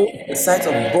acceptable in the sight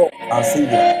of God our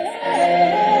Savior.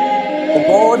 For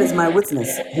God is my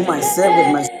witness, whom I serve with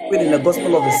my spirit in the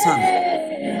gospel of His Son,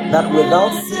 that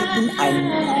without ceasing I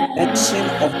make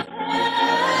mention of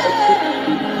always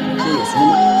in my prayers.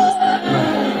 Romans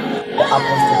 9. The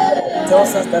Apostle Paul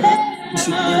tells us that we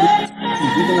should always pray,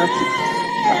 even as we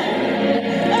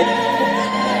and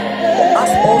for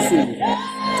us also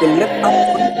to lift up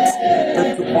prayers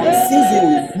and to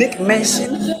unceasingly make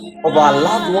mention of our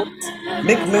loved ones,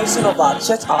 make mention of our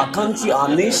church, our country, our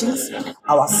nations,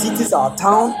 our cities, our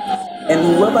town, and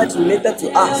whoever is related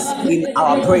to us in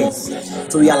our prayers.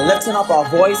 So we are lifting up our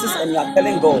voices and we are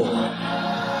telling God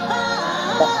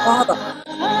that Father,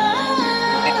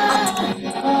 I ask.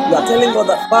 You are telling God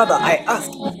that, Father, I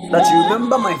ask that you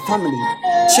remember my family,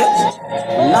 church,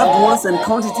 loved ones, and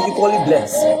count it to equally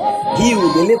bless. He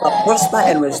will deliver, prosper,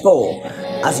 and restore.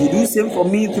 As you do same for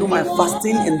me through my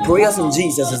fasting and prayers in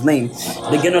Jesus' name.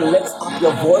 Begin to lift up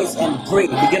your voice and pray.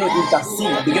 Begin to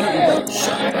intercede. Begin to intercede.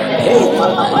 Hey,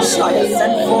 Malamashaya,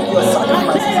 send forth your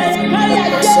sacrifices.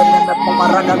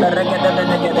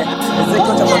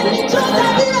 Ezekiel chapter 20, verse 30.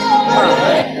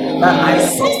 That I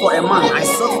sought for a man, I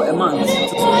sought for a man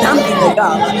to stand in the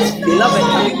gap.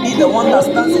 Beloved, can you be the one that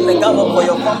stands in the gap for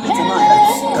your family tonight?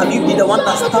 Can you be the one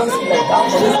that stands in the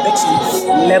gap for this victory?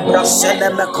 Lebra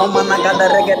Seleme Komanagada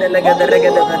Regede Legede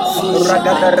Regede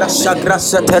Ragada Rasha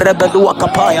Grasa Terebedua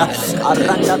Kapaya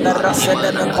Aragada Rasha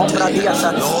de Combra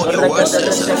Diata Lord, your word Regede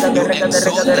says Regede you Regede exhort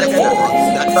Regede Regede therefore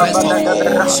that first of Rabada all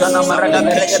Rashana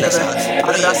Maragada supplications, Regede prayers,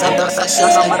 Aragada intercessions,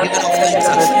 Rashana and giving of Maragada thanks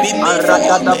be Regede made for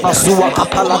all Aragada men. Basua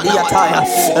Kapala Diataya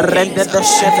For kings Rende de and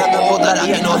for Shene all Cobra that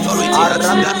are in Diata authority,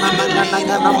 that we may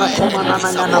live quietly and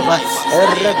peaceable life.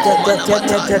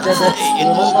 In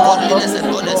all Remember our godliness families, and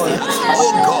oh honesty. God.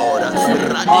 Oh God,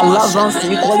 Our loved ones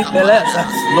to equally bless,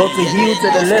 Lord, to heal,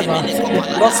 to deliver, to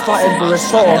prosper and to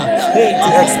restore, hey, to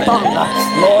expand,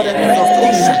 Lord, and to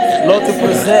sustain, Lord, to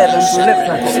preserve and to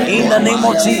lift. In the name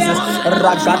of Jesus,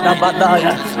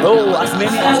 Ragadabadaya. Oh, as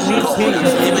many as oh needs God, healing,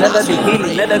 even let there as be we healing,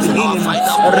 pray let there be our healing.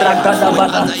 final prayer, we ask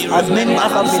Ragadabada, that you as many remember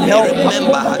as have been me, held captive,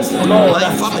 remember Lord, my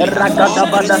family, all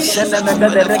Ragadabada, Christians and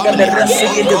Shenemega, the the Rega, the family.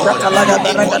 Resigi, Oh the God, you Bratalaga,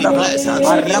 the equally Ragadava, bless, you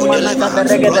deliver, Aramanaga, the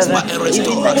prosper Regadava, and even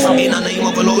restore. the In captive. the name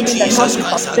of the Lord Even the Jesus captive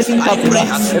are Christ, feeling I captive. pray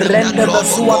that Render the Lord God,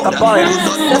 Sua God, Kapaya. you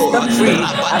don't Set know them free.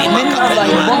 As Rabadima many as are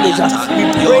in bondage, we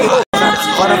Kapelumaniata, your pray, oh heart God, to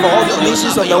the Lord, Father, for all the your nations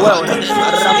love of and the your heart world. to them.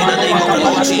 In the name Ramanua of the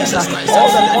Lord Jesus Kapaladiata. Christ,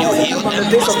 All the that you continents heal on the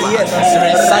and face of the prosper earth.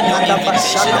 and send your Ragada invitation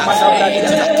Bashana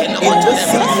into the Magabradiata. kingdom In unto this them.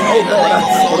 season, oh In the God, name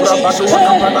of the Lord Jesus. Rabadua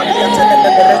Kapaladiata,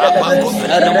 Regadebe,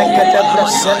 Regade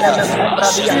Brashene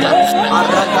Mekombradiata,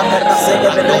 Aragada Rasege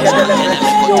the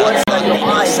Regadebe. Your words that your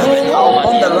eyes are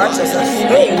upon the righteous.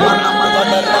 Hey,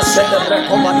 Manamagada Rasege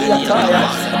Brekovadiataya,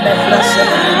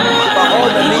 Lebrashene over all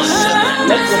the nations.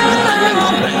 Let your peace reign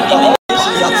over all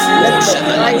nations.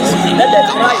 Let the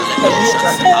Christ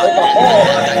permeate over all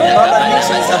Father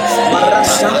nations.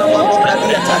 Marashana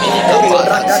Magobradiata. Hey,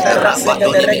 Ragada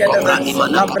Rasega the Regadeve,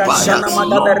 Labrashana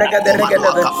Magada Rega the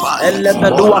Regadeve,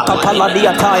 Elebedua Kapala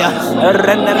Diataya,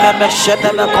 Reneme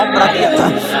Shedeme Combradiata,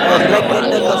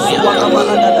 Regede Besua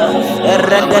Kabalagada,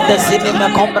 Rede de Cinema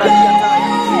Combradiata.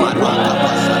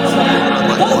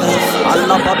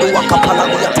 Allah badua kapala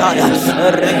diataya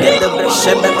regede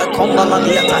bresheme me kombala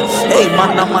diata hey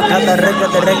mana magada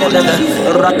regede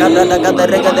ragada daga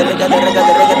regede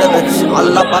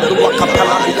Allah badua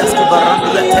kapala diaski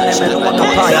barandia tenemenu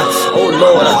kapaya. Oh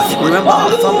Lord, remember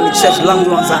our family church loved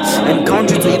ones and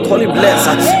country to equally bless.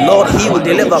 Lord, heal,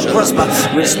 deliver, prosper,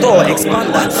 restore,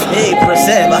 expand, hey,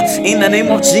 preserve in the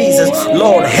name of Jesus.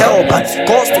 Lord, help,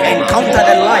 cause to encounter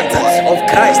the light of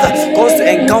Christ, cause to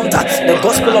encounter the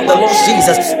gospel of the Lord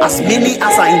Jesus. As many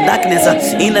as are in darkness,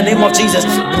 in the name of Jesus,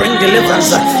 bring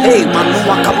deliverance. Hey,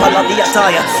 Manua Kapala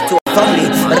Diataya to family.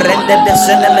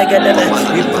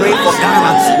 We pray for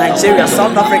Ghana, Nigeria,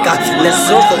 South Africa,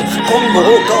 Lesotho, Congo.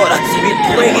 Oh God, we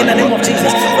pray in the name of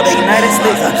Jesus for the United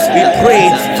States. We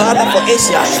pray, Father, for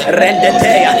Asia,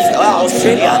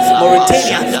 Australia,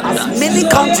 Mauritania, as many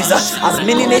countries, as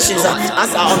many nations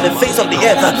as are on the face of the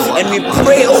earth. And we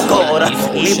pray, oh God,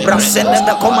 Libra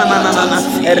Seneme Komanana,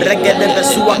 Regede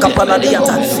Besua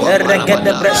Kapaladiata,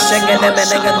 Regede Breshengene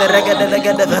Menegende Regede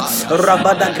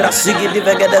Rabada Grasigi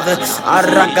Divegede,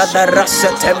 Aragada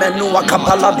Rasetemenua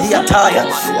Kapaladiataya,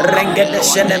 Rengede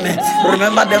Sheneme.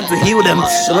 Remember them to heal them,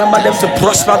 remember them to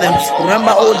prosper them,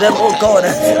 remember all them, oh God,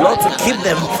 Lord, to keep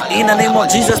them in the name of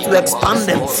Jesus, to expand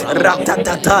them,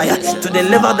 Ratatataya, to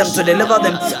deliver them,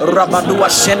 Rabadua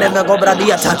Sheneme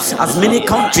Gobradiata, as many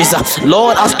countries,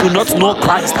 Lord, as to not know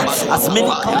Christ, as many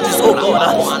countries, oh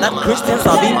God, that Christians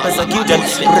are being persecuted.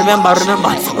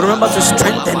 Remember to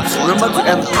strengthen, remember to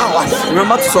empower,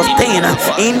 remember to sustain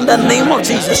in the name of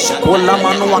Jesus.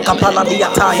 Kolamanu akapala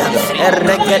diataya,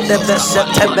 eregede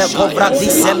vesetebe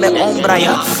kovradiseme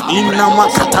ombraya, inama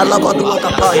katalabadu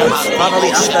akapaya. Father,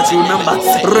 we ask that you remember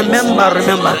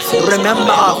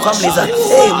our families.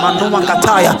 Hey, manuma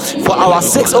kataya, for our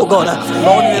sakes, oh God,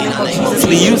 Lord, in the name of Jesus,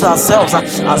 we use ourselves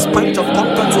as point of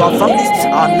contact to our families,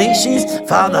 our nations,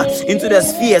 Father, into the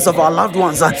spheres of our loved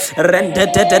ones.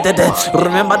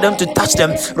 Remember them to touch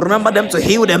them, remember them to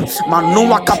heal them.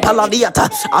 Manua kapaladiata,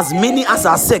 as many as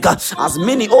are sick, as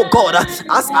many, oh God,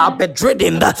 as are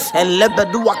bedridden, and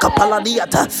lebedua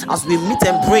kapaladiata, as we meet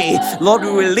and pray, Lord, we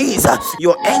release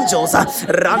your angels,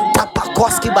 ranta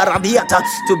pakoski baradiata,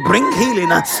 to bring healing,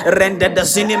 rende the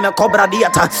cinema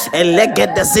cobradiata, and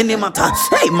leged the cinemata,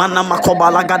 hey, manama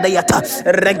kobalagadiata,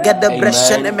 regede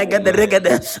breshene Amen. megede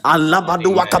regede,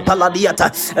 alabadua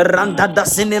kapaladiata, randa the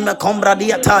cinema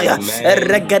combradiata, Amen.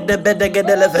 regede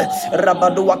bedegede leve,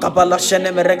 rabadua kapala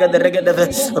shene regede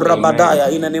rabadaya,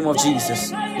 in Amen. the name of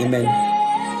Jesus. Amen.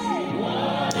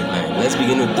 Amen. Let's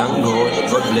begin to thank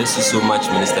God. God bless you so much,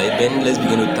 Minister Eben. Let's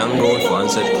begin to thank God for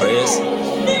answered prayers.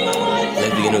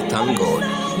 Let's begin to thank God.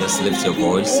 Just lift your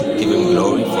voice. Give Him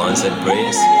glory for answered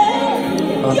prayers.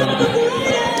 Father,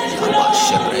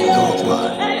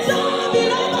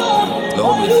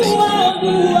 Lord, we thank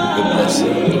you. We bless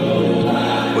you.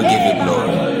 We give you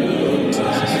glory.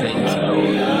 Thank you, Lord.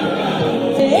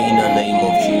 In the name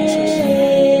of Jesus.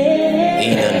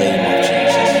 In the name of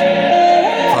Jesus.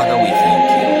 Father, we thank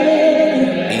you.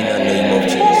 In the name of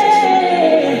Jesus.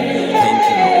 Thank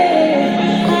you, Lord.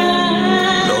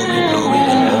 Glory, glory,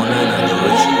 and honor and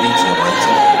adoration be to your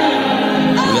mighty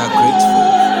name. We are grateful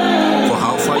for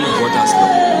how far you brought us,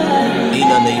 Lord. In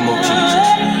the name of Jesus.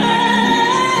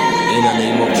 In the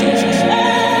name of Jesus.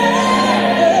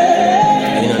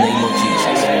 In the name of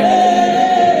Jesus.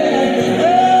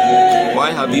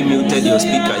 Why have you muted your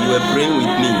speaker? You were praying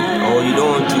with me, or you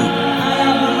don't want to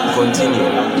continue?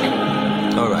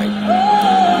 Alright.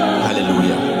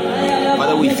 Hallelujah.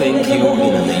 Father, we thank you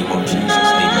in the name of Jesus.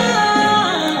 Amen.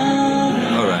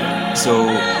 Alright. So,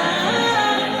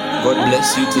 God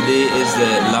bless you. Today is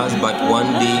the last but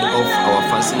one day of our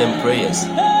fasting and prayers.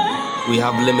 We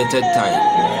have limited time.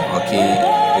 Okay?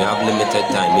 We have limited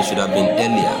time. It should have been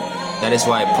earlier. That is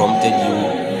why I prompted you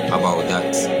about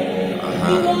that.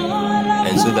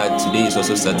 And so that today is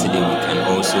also Saturday, we can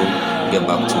also get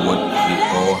back to what we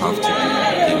all have to do.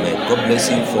 Amen. God bless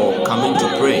you for coming to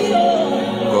pray.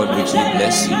 God richly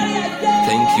bless you.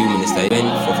 Thank you, Minister Ben,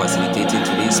 for facilitating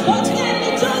today's meeting.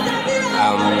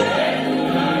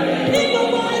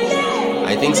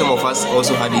 I think some of us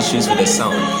also had issues with the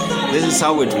sound. This is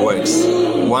how it works.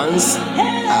 Once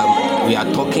we are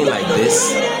talking like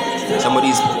this, somebody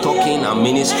is talking and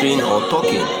ministering or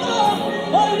talking.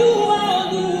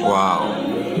 Wow.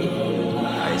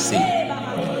 I see.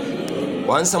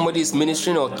 Once somebody is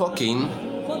ministering or talking,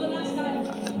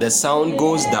 the sound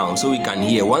goes down so we can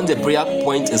hear. Once the prayer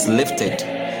point is lifted,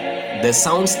 the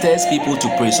sound stirs people to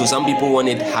pray. So some people want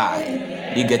it high.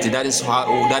 You get it? That is how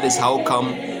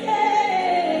come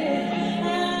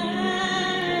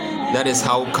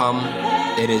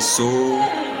it is so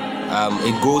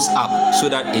it goes up so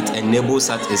that it enables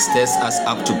us, it stirs us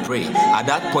up to pray. At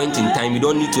that point in time, you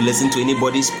don't need to listen to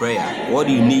anybody's prayer. What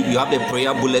do you need? You have the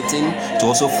prayer bulletin to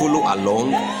also follow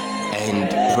along and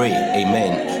pray.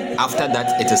 Amen. After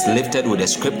that, it is lifted with the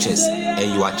scriptures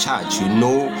and you are charged. You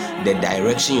know the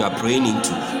direction you are praying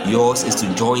into. Yours is to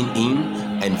join in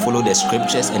and follow the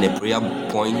scriptures and the prayer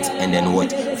point, and then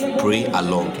what? Pray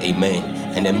along. Amen.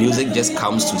 And the music just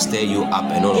comes to stir you up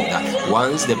and all of that.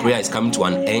 Once the prayer is coming to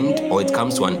an end, or it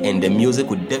comes to an end, the music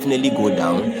would definitely go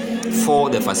down for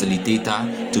the facilitator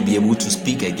to be able to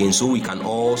speak again, so we can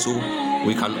all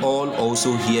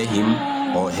also hear him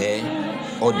or her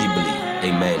audibly.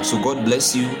 Amen. So God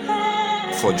bless you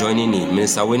for joining in.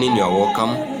 Minister Winnie, you are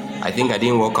welcome. I think I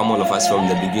didn't welcome all of us from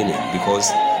the beginning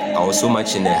because I was so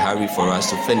much in a hurry for us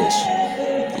to finish.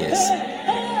 Yes.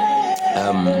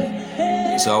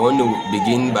 So I want to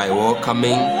begin by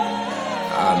welcoming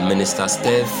Minister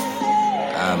Steph,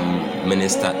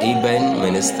 Minister Eben,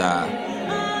 Minister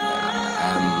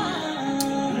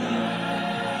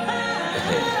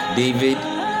David,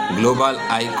 Global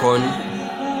Icon,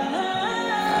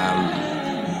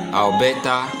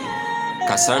 Alberta,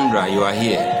 Cassandra, you are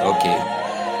here. Okay.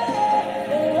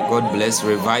 God bless.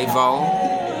 Revival,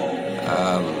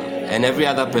 and every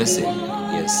other person.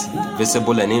 Yes,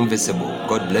 visible and invisible.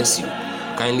 God bless you.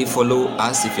 Kindly follow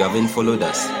us if you haven't followed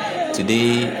us.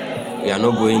 Today, we are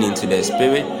not going into the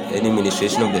Spirit, any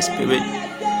ministration of the Spirit,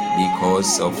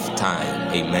 because of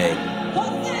time. Amen.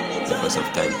 Because of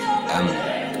time.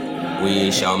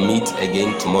 We shall meet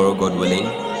again tomorrow, God willing,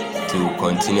 to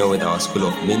continue with our school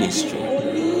of ministry.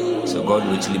 So God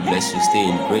richly bless you. Stay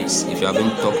in grace. If you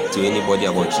haven't talked to anybody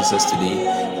about Jesus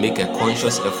today, make a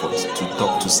conscious effort to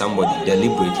talk to somebody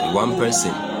deliberately, one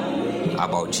person,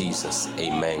 about Jesus.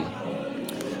 Amen.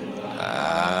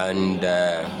 And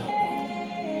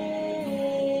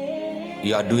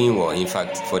you are doing well. In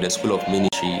fact, for the school of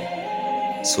ministry,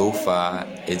 so far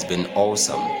it's been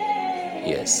awesome.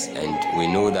 Yes, and we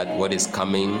know that what is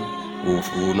coming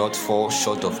will not fall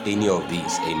short of any of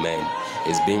these. Amen.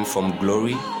 It's been from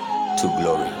glory to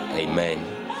glory. Amen.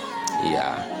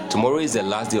 Yeah. Tomorrow is the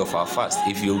last day of our fast.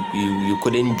 If you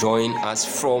couldn't join us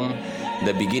from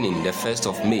the beginning, the 1st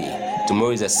of May,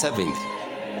 tomorrow is the 7th,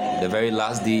 the very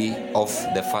last day of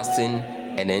the fasting,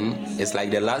 and then it's like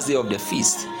the last day of the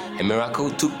feast. A miracle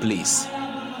took place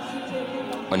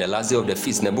on the last day of the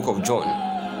feast in the book of John.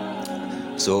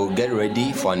 So get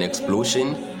ready for an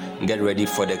explosion. Get ready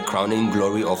for the crowning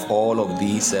glory of all of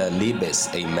these labors.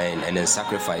 Amen. And then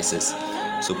sacrifices.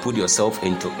 So put yourself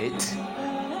into it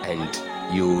and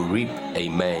you will reap.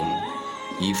 Amen.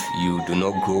 If you do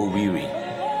not grow weary,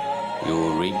 you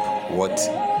will reap what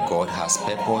God has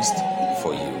purposed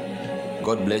for you.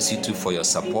 God bless you too for your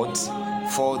support,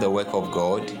 for the work of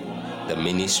God, the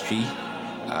ministry.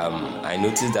 I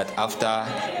noticed that after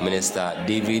Minister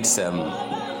David's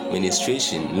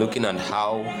ministration, looking at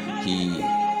how he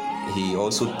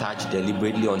also touched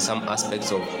deliberately on some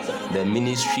aspects of the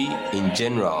ministry in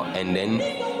general, and then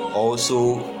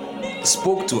also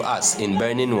spoke to us in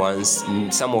burning ones.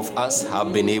 Some of us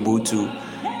have been able to,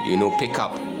 pick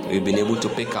up. We've been able to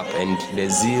pick up, and the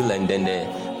zeal and then the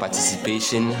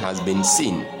participation has been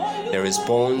seen. The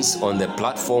response on the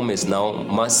platform is now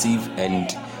massive and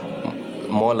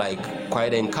more like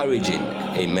quite encouraging.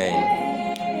 Amen.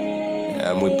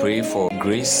 We pray for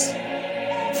grace,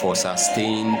 for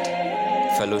sustained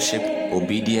fellowship,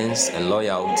 obedience, and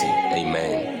loyalty.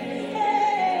 Amen.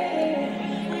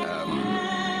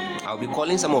 I'll be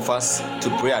calling some of us to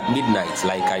pray at midnight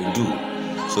like I do.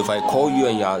 So if I call you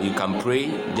and you can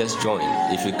pray, just join.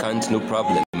 If you can't, no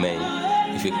problem. Amen.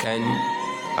 If you can,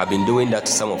 I've been doing that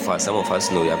to some of us. Some of us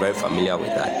know, you are very familiar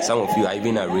with that. Some of you, I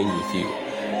even arranged with you.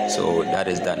 So that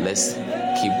is that. Let's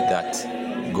keep that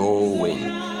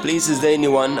going. Please, is there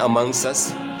anyone amongst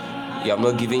us, you have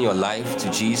not given your life to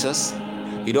Jesus?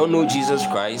 You don't know Jesus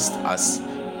Christ as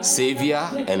Savior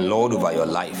and Lord over your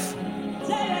life.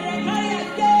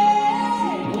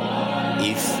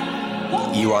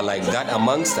 If you are like that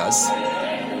amongst us,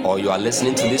 or you are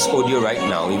listening to this audio right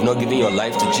now, you've not given your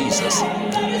life to Jesus,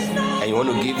 and you want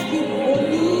to give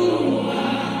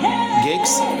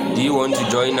gigs, do you want to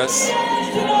join us?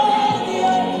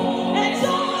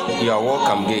 You are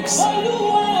welcome, gigs.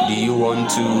 Do you want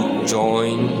to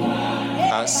join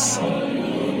us?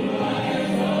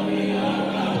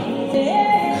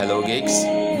 Hello, gigs.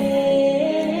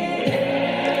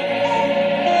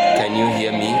 Can you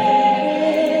hear me?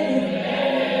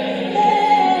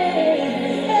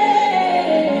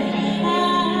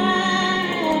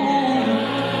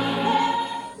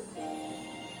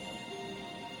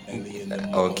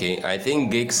 Okay, I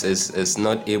think Gigs is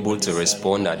not able to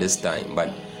respond at this time,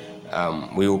 but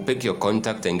we will pick your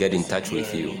contact and get in touch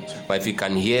with you. But if you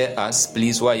can hear us,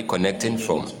 please, where are you connecting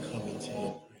from?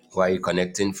 Where are you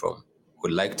connecting from?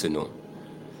 Would like to know.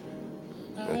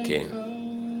 Okay.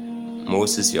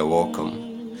 Moses, you're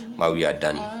welcome. But we are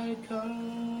done.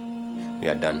 We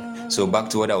are done. So back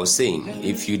to what I was saying.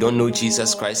 If you don't know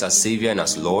Jesus Christ as Savior and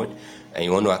as Lord, and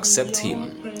you want to accept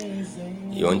Him,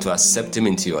 you want to accept Him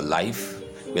into your life,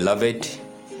 beloved,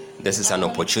 this is an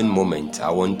opportune moment. I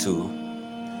want to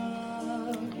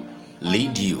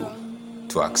lead you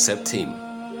to accept Him,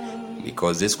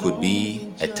 because this could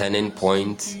be a turning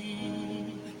point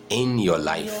in your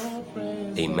life.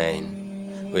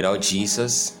 Amen. Without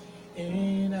Jesus,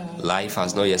 life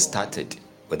has not yet started.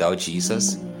 Without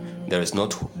Jesus, there is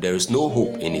no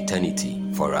hope in eternity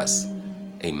for us.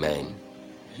 Amen.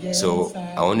 So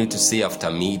I want you to say after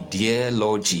me, dear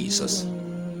Lord Jesus,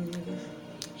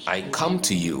 I come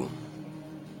to you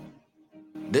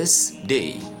this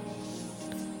day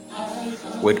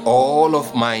with all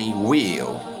of my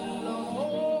will.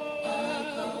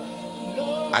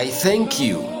 I thank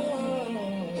you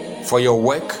for your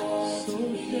work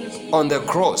on the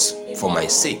cross for my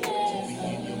sake.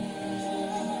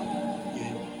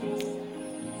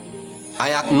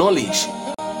 I acknowledge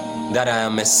that I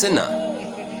am a sinner,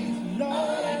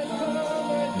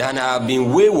 that I have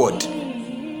been wayward,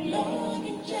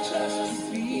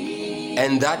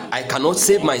 and that I cannot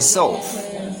save myself.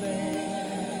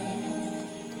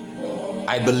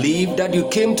 I believe that you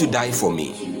came to die for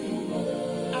me.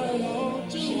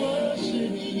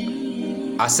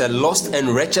 As a lost and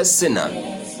wretched sinner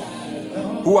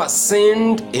who has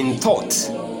sinned in thought,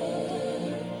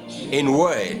 in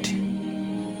word,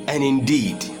 and in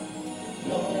deed,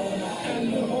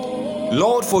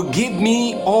 Lord, forgive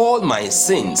me all my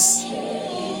sins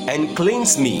and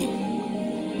cleanse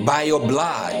me by your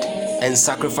blood and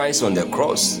sacrifice on the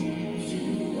cross.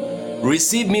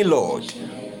 Receive me, Lord,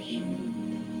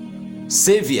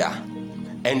 Savior,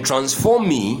 and transform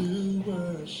me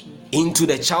into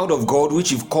the child of God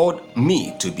which you've called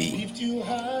me to be.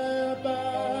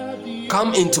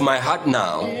 Come into my heart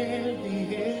now,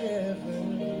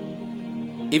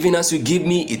 even as you give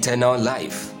me eternal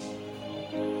life.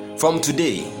 From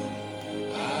today,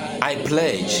 I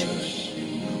pledge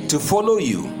to follow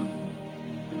you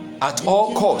at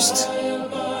all costs,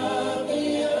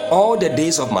 all the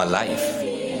days of my life,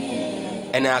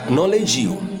 and I acknowledge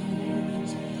you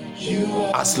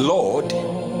as Lord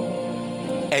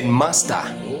and Master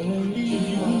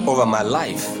over my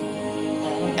life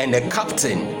and the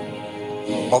captain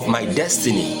of my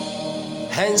destiny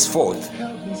henceforth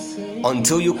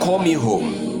until you call me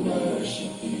home.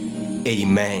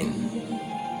 Amen.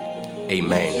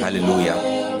 Amen. Hallelujah.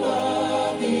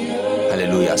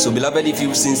 Hallelujah. So, beloved, if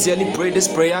you sincerely pray this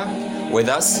prayer with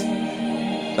us,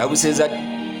 Bible says that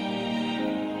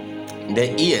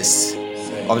the ears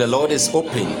of the Lord is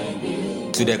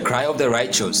open to the cry of the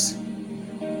righteous.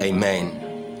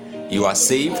 Amen. You are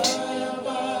saved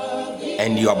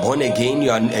and you are born again.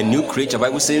 You are a new creature. The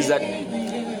Bible says that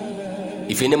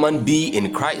if any man be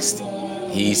in Christ,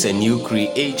 he is a new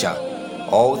creature.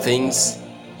 All things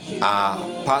are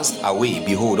passed away.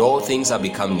 Behold, all things are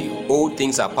become new. Old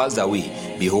things are passed away.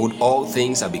 Behold, all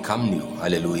things are become new.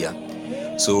 Hallelujah.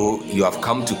 So you have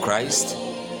come to Christ.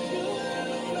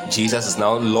 Jesus is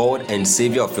now Lord and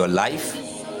Savior of your life.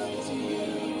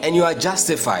 And you are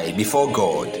justified before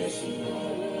God.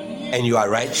 And you are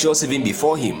righteous even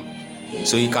before Him.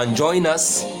 So you can join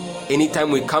us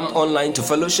anytime we come online to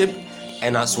fellowship,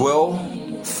 and as well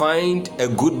find a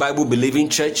good Bible believing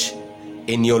church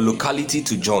in your locality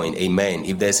to join. Amen.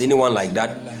 If there's anyone like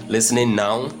that listening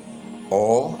now,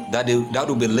 or that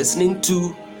will be listening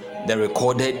to the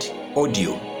recorded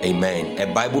audio, amen, a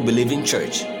Bible believing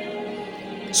church,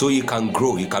 so you can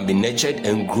grow, you can be nurtured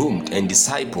and groomed and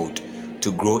discipled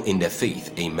to grow in the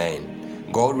faith. Amen.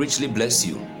 God richly bless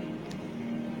you.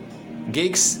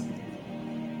 Gigs,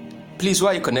 please,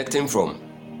 where are you connecting from?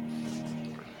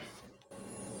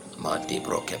 Early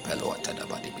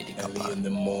in the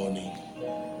morning,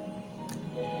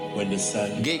 when the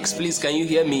sun Gigs, please, can you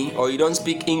hear me, or you don't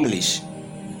speak English?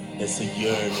 there's a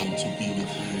yearning to be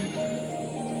with you,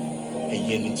 a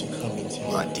yearning to come into you.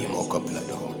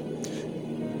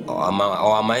 Or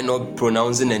am I not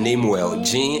pronouncing the name well?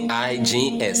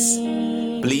 Gigs.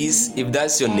 Please, if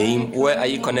that's your name, where are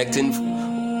you connecting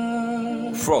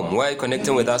from? Where are you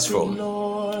connecting with us from?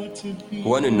 We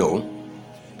want to know.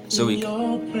 So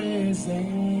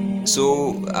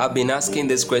I've been asking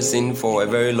this question for a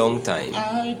very long time.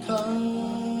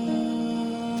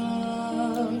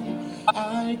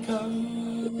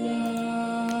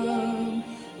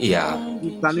 Yeah.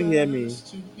 Can you hear me?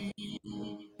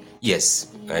 Yes,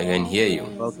 I can hear you.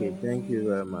 Okay, thank you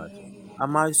very much.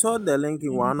 I saw the link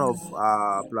in one of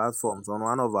our platforms, and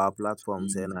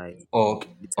I decided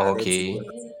to Okay. join.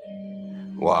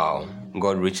 Wow.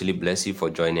 God richly bless you for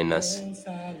joining us.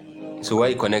 So where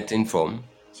are you connecting from?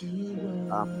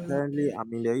 Currently,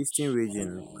 I'm in the eastern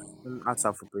region, in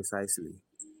Asafo precisely.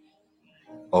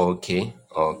 Okay.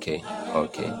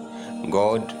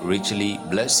 God richly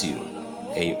bless you.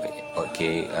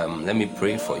 Okay. Let me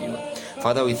pray for you.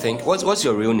 Father, we thank. What's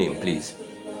your real name, please?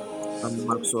 I'm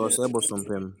Maxwell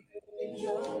Sebosumpem.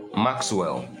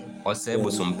 Maxwell Yeah,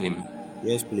 Osebusumpim.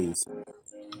 yes, please.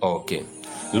 Okay.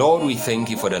 Lord, we thank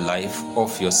you for the life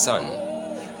of your son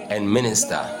and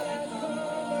minister,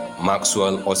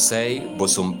 Maxwell Osei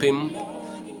Bosumpim.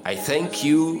 I thank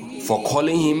you for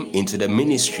calling him into the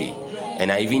ministry,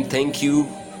 and I even thank you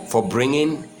for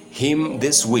bringing him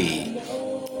this way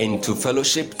into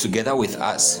fellowship together with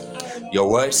us. Your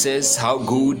word says how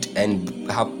good and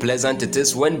how pleasant it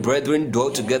is when brethren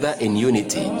dwell together in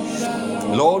unity.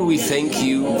 Lord, we thank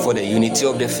you for the unity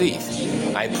of the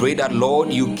faith. I pray that,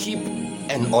 Lord, you keep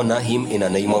and honor him in the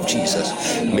name of Jesus.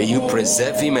 May you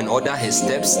preserve him and order his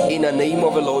steps in the name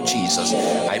of the Lord Jesus.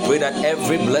 I pray that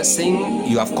every blessing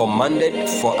you have commanded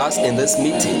for us in this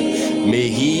meeting, may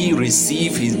he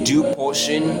receive his due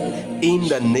portion in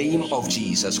the name of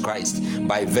Jesus Christ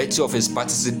by virtue of his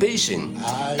participation.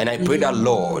 And I pray that,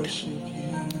 Lord,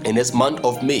 in this month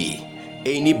of May,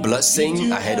 any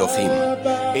blessing ahead of him,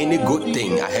 any good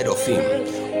thing ahead of him,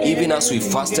 even as we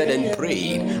fasted and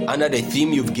prayed under the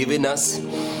theme you've given us,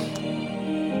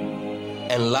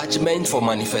 enlargement for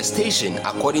manifestation,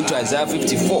 according to Isaiah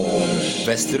 54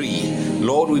 verse 3.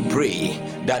 Lord, we pray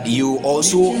that you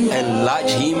also enlarge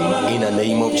him in the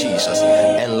name of Jesus.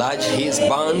 Enlarge his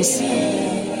barns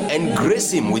and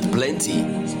grace him with plenty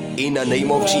in the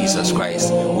name of Jesus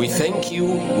Christ. We thank you,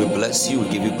 we bless you, we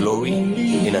give you glory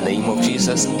in the name of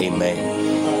Jesus. Amen.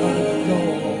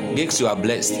 Gigs, you are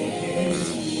blessed.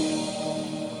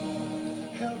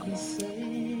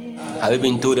 Have you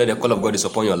been told that the call of God is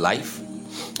upon your life?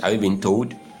 Have you been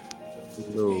told?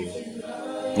 No.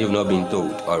 You've not been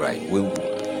told. All right.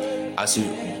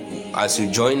 As you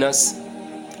join us,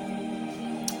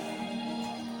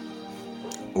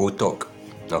 we'll talk.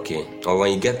 Okay. Or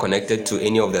when you get connected to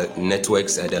any of the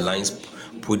networks, the lines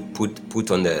put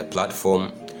on the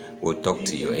platform, we'll talk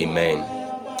to you. Amen.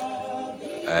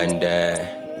 And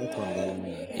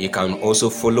you can also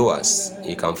follow us.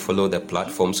 You can follow the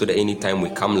platform so that anytime we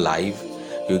come live,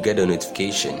 you get a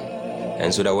notification.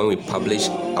 And so that when we publish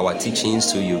our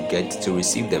teachings, so you get to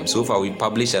receive them. So far, we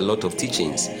publish a lot of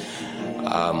teachings.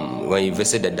 When you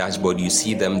visit the dashboard, you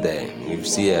see them there. You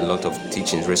see a lot of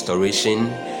teachings: restoration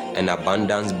and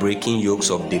abundance, breaking yokes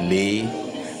of delay,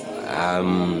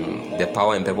 the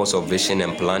power and purpose of vision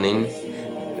and planning.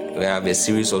 We have a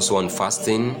series also on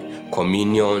fasting,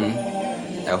 communion,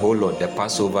 a whole lot, the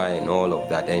Passover and all of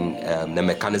that, and the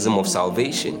mechanism of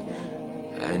salvation,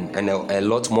 and a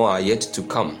lot more are yet to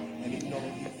come.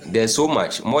 There's so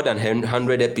much, more than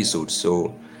 100 episodes.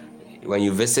 So when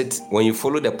you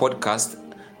follow the podcast,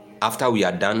 after we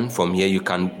are done from here, you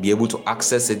can be able to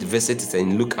access it, visit it,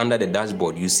 and look under the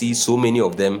dashboard. You see so many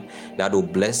of them that will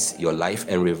bless your life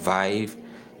and revive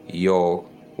your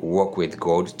walk with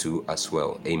God too as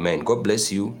well. Amen. God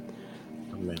bless you.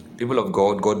 Amen. People of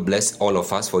God, God bless all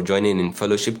of us for joining in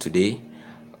fellowship today.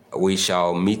 We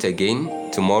shall meet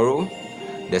again tomorrow,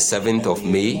 the 7th of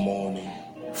May,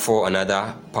 for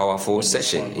another powerful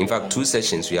session. In fact, 2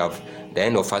 sessions. We have the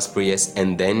end of fast prayers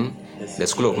and then the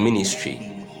School of Ministry.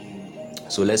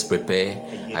 So let's prepare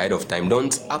ahead of time.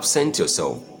 Don't absent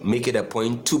yourself. Make it a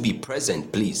point to be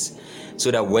present, please,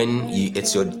 so that when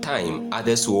it's your time,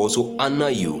 others will also honor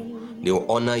you. They will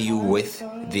honor you with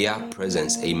their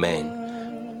presence. Amen.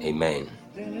 Amen.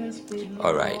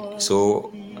 All right.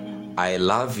 So I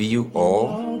love you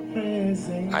all.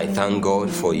 I thank God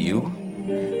for you.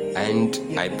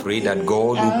 And I pray that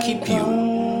God will keep you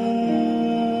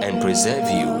and preserve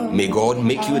you. May God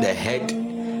make you the head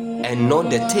and not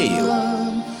the tail,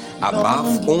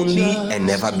 above only and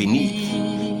never beneath,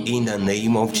 in the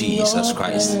name of Jesus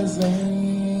Christ.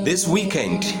 This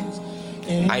weekend,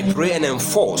 I pray and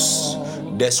enforce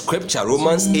the scripture,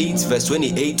 Romans 8 verse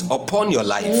 28, upon your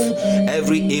life,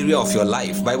 every area of your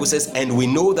life. Bible says, and we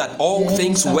know that all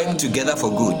things work together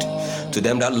for good to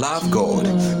them that love God.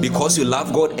 Because you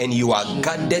love God and you are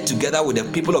gathered together with the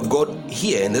people of God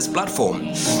here in this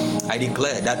platform, I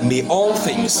declare that may all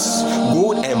things,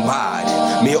 good and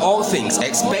bad, may all things,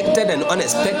 expected and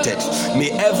unexpected,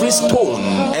 may every stone,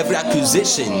 every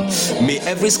accusation, may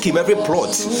every scheme, every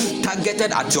plot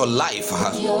targeted at your life,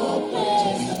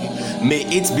 may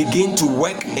it begin to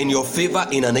work in your favor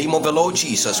in the name of the Lord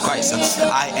Jesus Christ.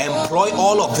 I employ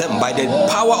all of them by the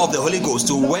power of the Holy Ghost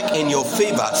to work in your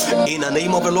favor in the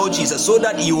name of the Lord Jesus, so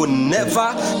that you will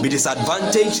never be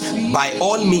disadvantaged by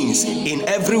all means, in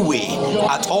every way,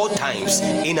 at all times,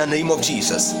 in the name of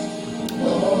Jesus.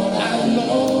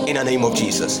 In the name of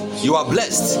Jesus. You are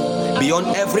blessed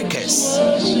beyond every curse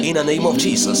in the name of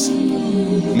Jesus.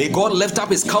 May God lift up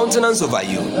his countenance over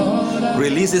you,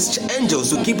 release his angels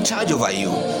to keep charge over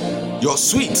you. Your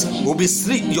sleep will be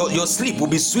sweet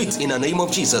in the name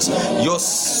of Jesus. Your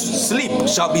sleep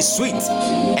shall be sweet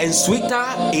and sweeter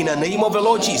in the name of the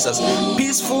Lord Jesus.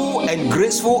 Peaceful and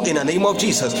graceful in the name of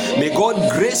Jesus. May God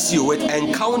grace you with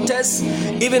encounters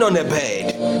even on the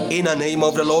bed in the name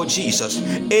of the Lord Jesus.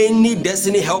 Any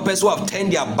destiny helpers who have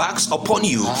turned their backs upon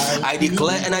you, I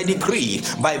declare and I decree,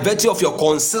 by virtue of your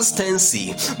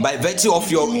consistency, by virtue of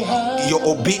your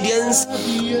obedience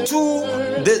to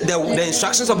the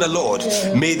instructions of the Lord,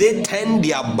 may they turn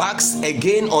their backs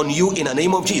again on you in the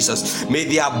name of Jesus. May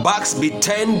their backs be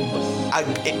turned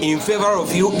in favor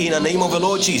of you in the name of the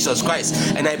Lord Jesus Christ.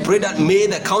 And I pray that may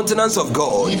the countenance of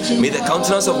God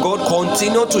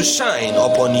continue to shine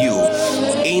upon you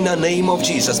in the name of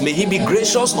Jesus. May he be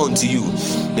gracious unto you.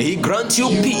 May he grant you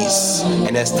peace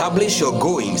and establish your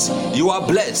goings. You are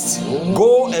blessed.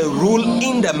 Go and rule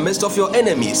in the midst of your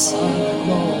enemies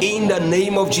in the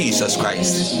name of Jesus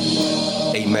Christ.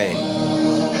 Amen.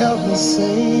 Help me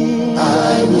sing,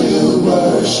 I will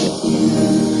worship you.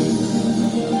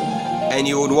 And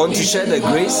you would want to share the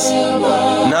grace.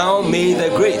 Now may the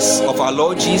grace of our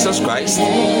Lord Jesus Christ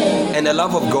and the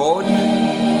love of God,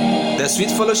 the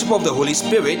sweet fellowship of the Holy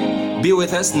Spirit be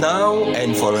with us now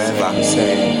and forever.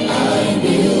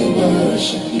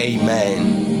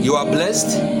 Amen. You are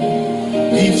blessed.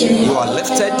 You are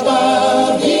lifted.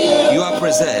 You are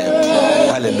preserved.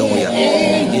 Hallelujah.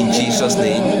 In Jesus'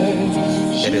 name,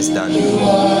 it is done.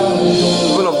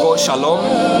 People of God, shalom.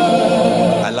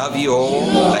 I love you all.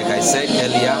 Like I said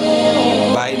earlier,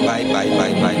 bye, bye, bye,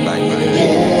 bye, bye, bye, bye.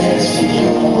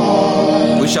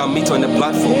 We shall meet on the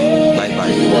platform. Bye,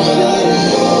 bye.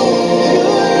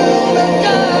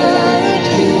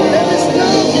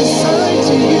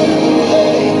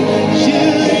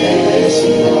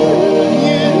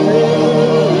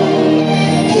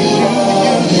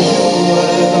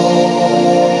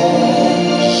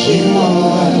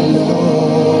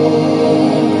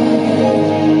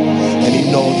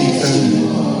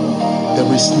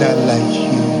 There is none like you.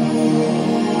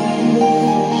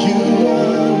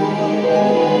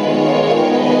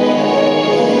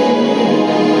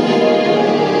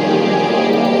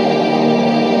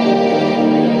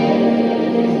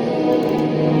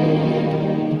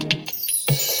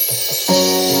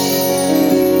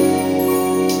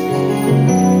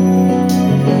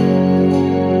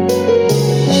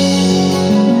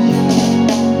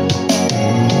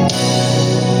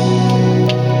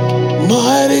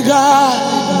 Mighty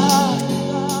God,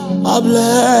 I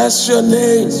bless your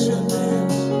name.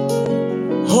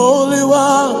 Holy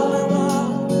One,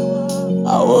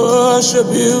 I worship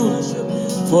you,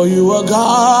 for you are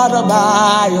God all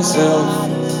by yourself.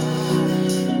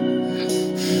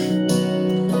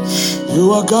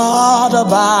 You are God all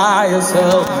by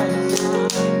yourself.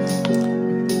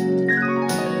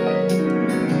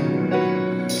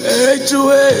 Age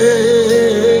to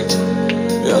age,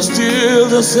 you're still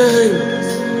the same.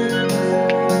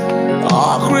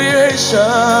 All creation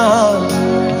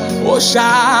will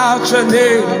shout your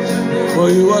name, for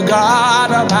you are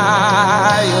God all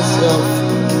by yourself.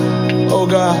 Oh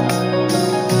God,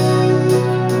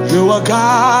 you are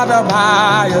God all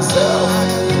by yourself.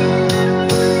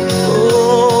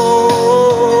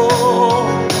 Oh,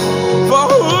 for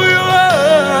who you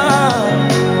are,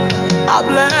 I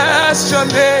bless your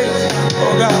name.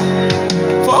 Oh God,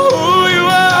 for who you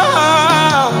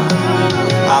are,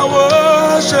 I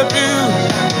worship you,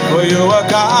 for you are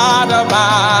God all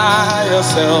by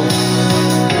yourself.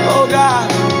 Oh God,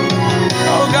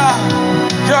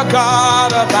 you're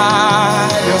God all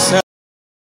by yourself.